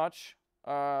don't as much.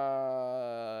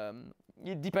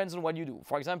 It depends on what you do.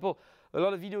 For example, a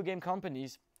lot of video game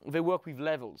companies, they work with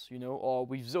levels, you know, or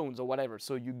with zones or whatever.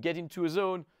 So you get into a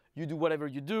zone, you do whatever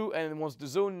you do, and once the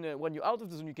zone, when you're out of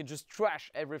the zone, you can just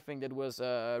trash everything that was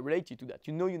related to that.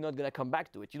 You know you're not gonna come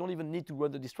back to it. You don't even need to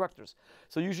run the destructors.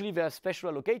 So usually there are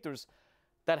special allocators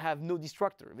that have no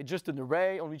destructor. It's just an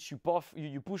array on which you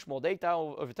push more data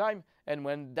over time, and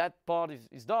when that part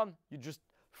is done, you just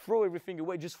throw everything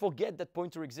away, just forget that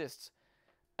pointer exists.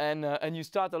 And you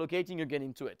start allocating again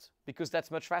into it, because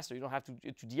that's much faster. You don't have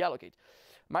to deallocate.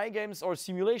 My games are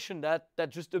simulation that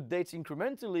just updates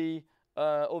incrementally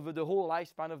over the whole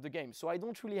lifespan of the game. So I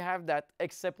don't really have that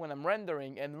except when I'm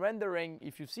rendering. And rendering,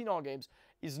 if you've seen our games,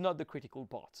 is not the critical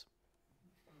part.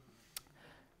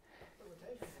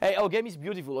 Hey, our game is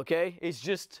beautiful, okay? It's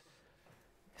just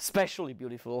especially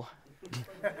beautiful.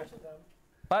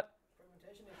 But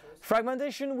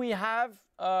fragmentation we have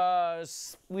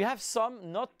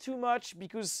some, not too much,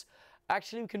 because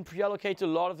actually we can pre-allocate a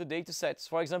lot of the data sets.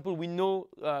 For example, we know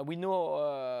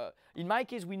in my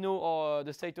case, we know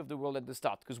the state of the world at the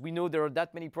start, because we know there are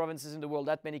that many provinces in the world,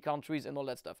 that many countries, and all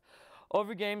that stuff.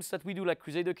 Other games that we do, like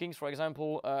Crusader Kings, for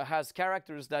example, has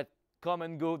characters that come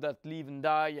and go, that live and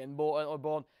die and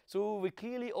born. So we're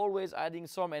clearly always adding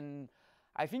some, and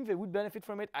I think they would benefit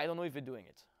from it. I don't know if they're doing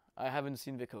it. I haven't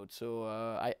seen the code, so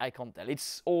I can't tell.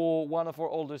 It's all one of our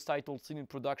oldest titles still in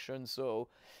production, so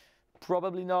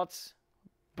probably not,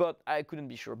 but I couldn't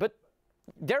be sure. But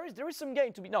there is some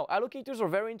gain to be. No, allocators are a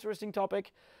very interesting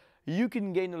topic. You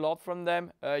can gain a lot from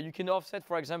them. You can offset,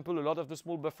 for example, a lot of the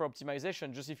small buffer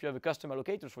optimization just if you have a custom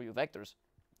allocators for your vectors,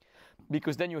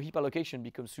 because then your heap allocation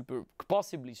becomes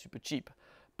possibly super cheap.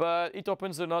 But it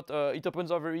opens a lot. It opens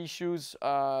other issues.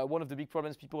 One of the big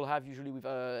problems people have usually with,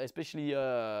 especially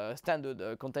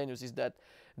standard containers, is that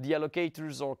the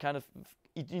allocators are kind of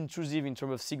intrusive in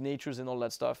terms of signatures and all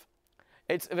that stuff.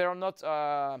 They are not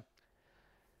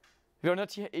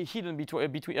hidden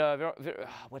between.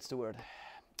 What's the word?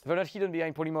 They're not hidden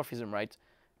behind polymorphism, right?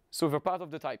 So they're part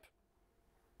of the type.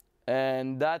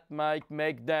 And that might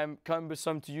make them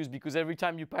cumbersome to use, because every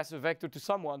time you pass a vector to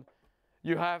someone,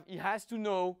 he has to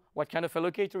know what kind of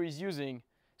allocator he's using.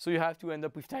 So you have to end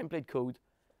up with template code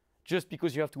just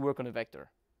because you have to work on a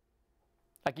vector.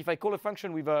 Like if I call a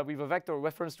function with a vector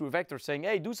reference to a vector saying,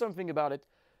 hey, do something about it,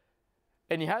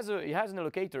 and he has an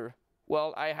allocator,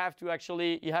 well, he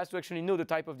has to actually know the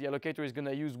type of the allocator he's going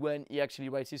to use when he actually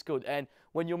writes his code. And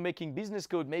when you're making business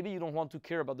code, maybe you don't want to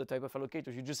care about the type of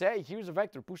allocators. You just say, hey, here's a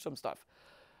vector, push some stuff.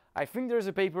 I think there's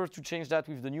a paper to change that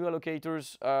with the new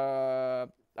allocators.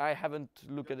 I haven't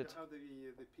looked at it. How the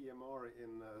PMR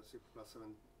in C++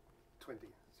 720?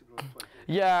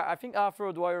 Yeah, I think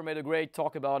Arthur Dwyer made a great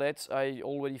talk about it. I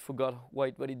already forgot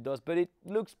what it does, but it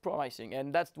looks promising.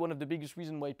 And that's one of the biggest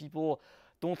reasons why people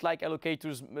don't like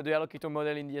allocators, the allocator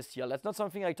model in the STL. That's not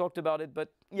something I talked about it,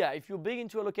 but yeah, if you're big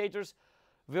into allocators,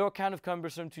 they're kind of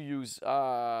cumbersome to use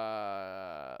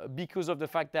because of the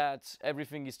fact that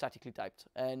everything is statically typed,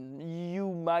 and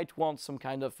you might want some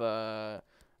kind of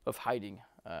hiding.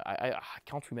 I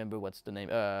can't remember what's the name,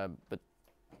 but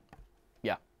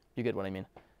yeah, you get what I mean.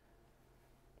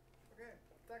 Okay,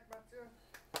 thank Mathieu.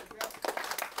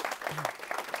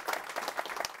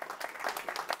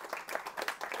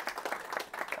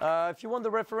 If you want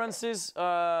the references,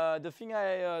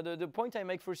 the point I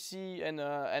make for C and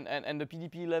the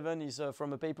PDP 11 is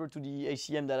from a paper to the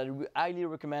ACM that I highly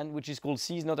recommend, which is called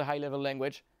C is not a high-level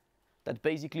language. That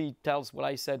basically tells what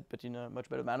I said, but in a much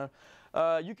better manner.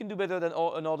 You can do better than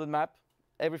an ordered map.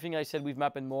 Everything I said with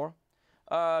map and more.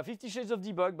 50 Shades of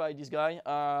Debug by this guy.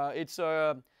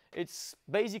 It's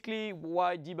basically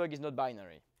why debug is not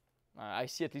binary. I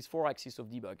see at least 4 axes of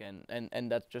debug,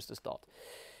 and that's just a start.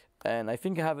 And I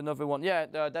think I have another one. Yeah,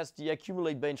 that's the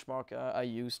accumulate benchmark I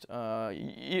used.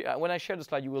 When I share the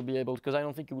slide, you will be able, because I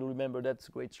don't think you will remember. That's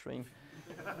a great string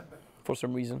for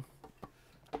some reason.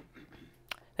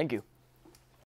 Thank you.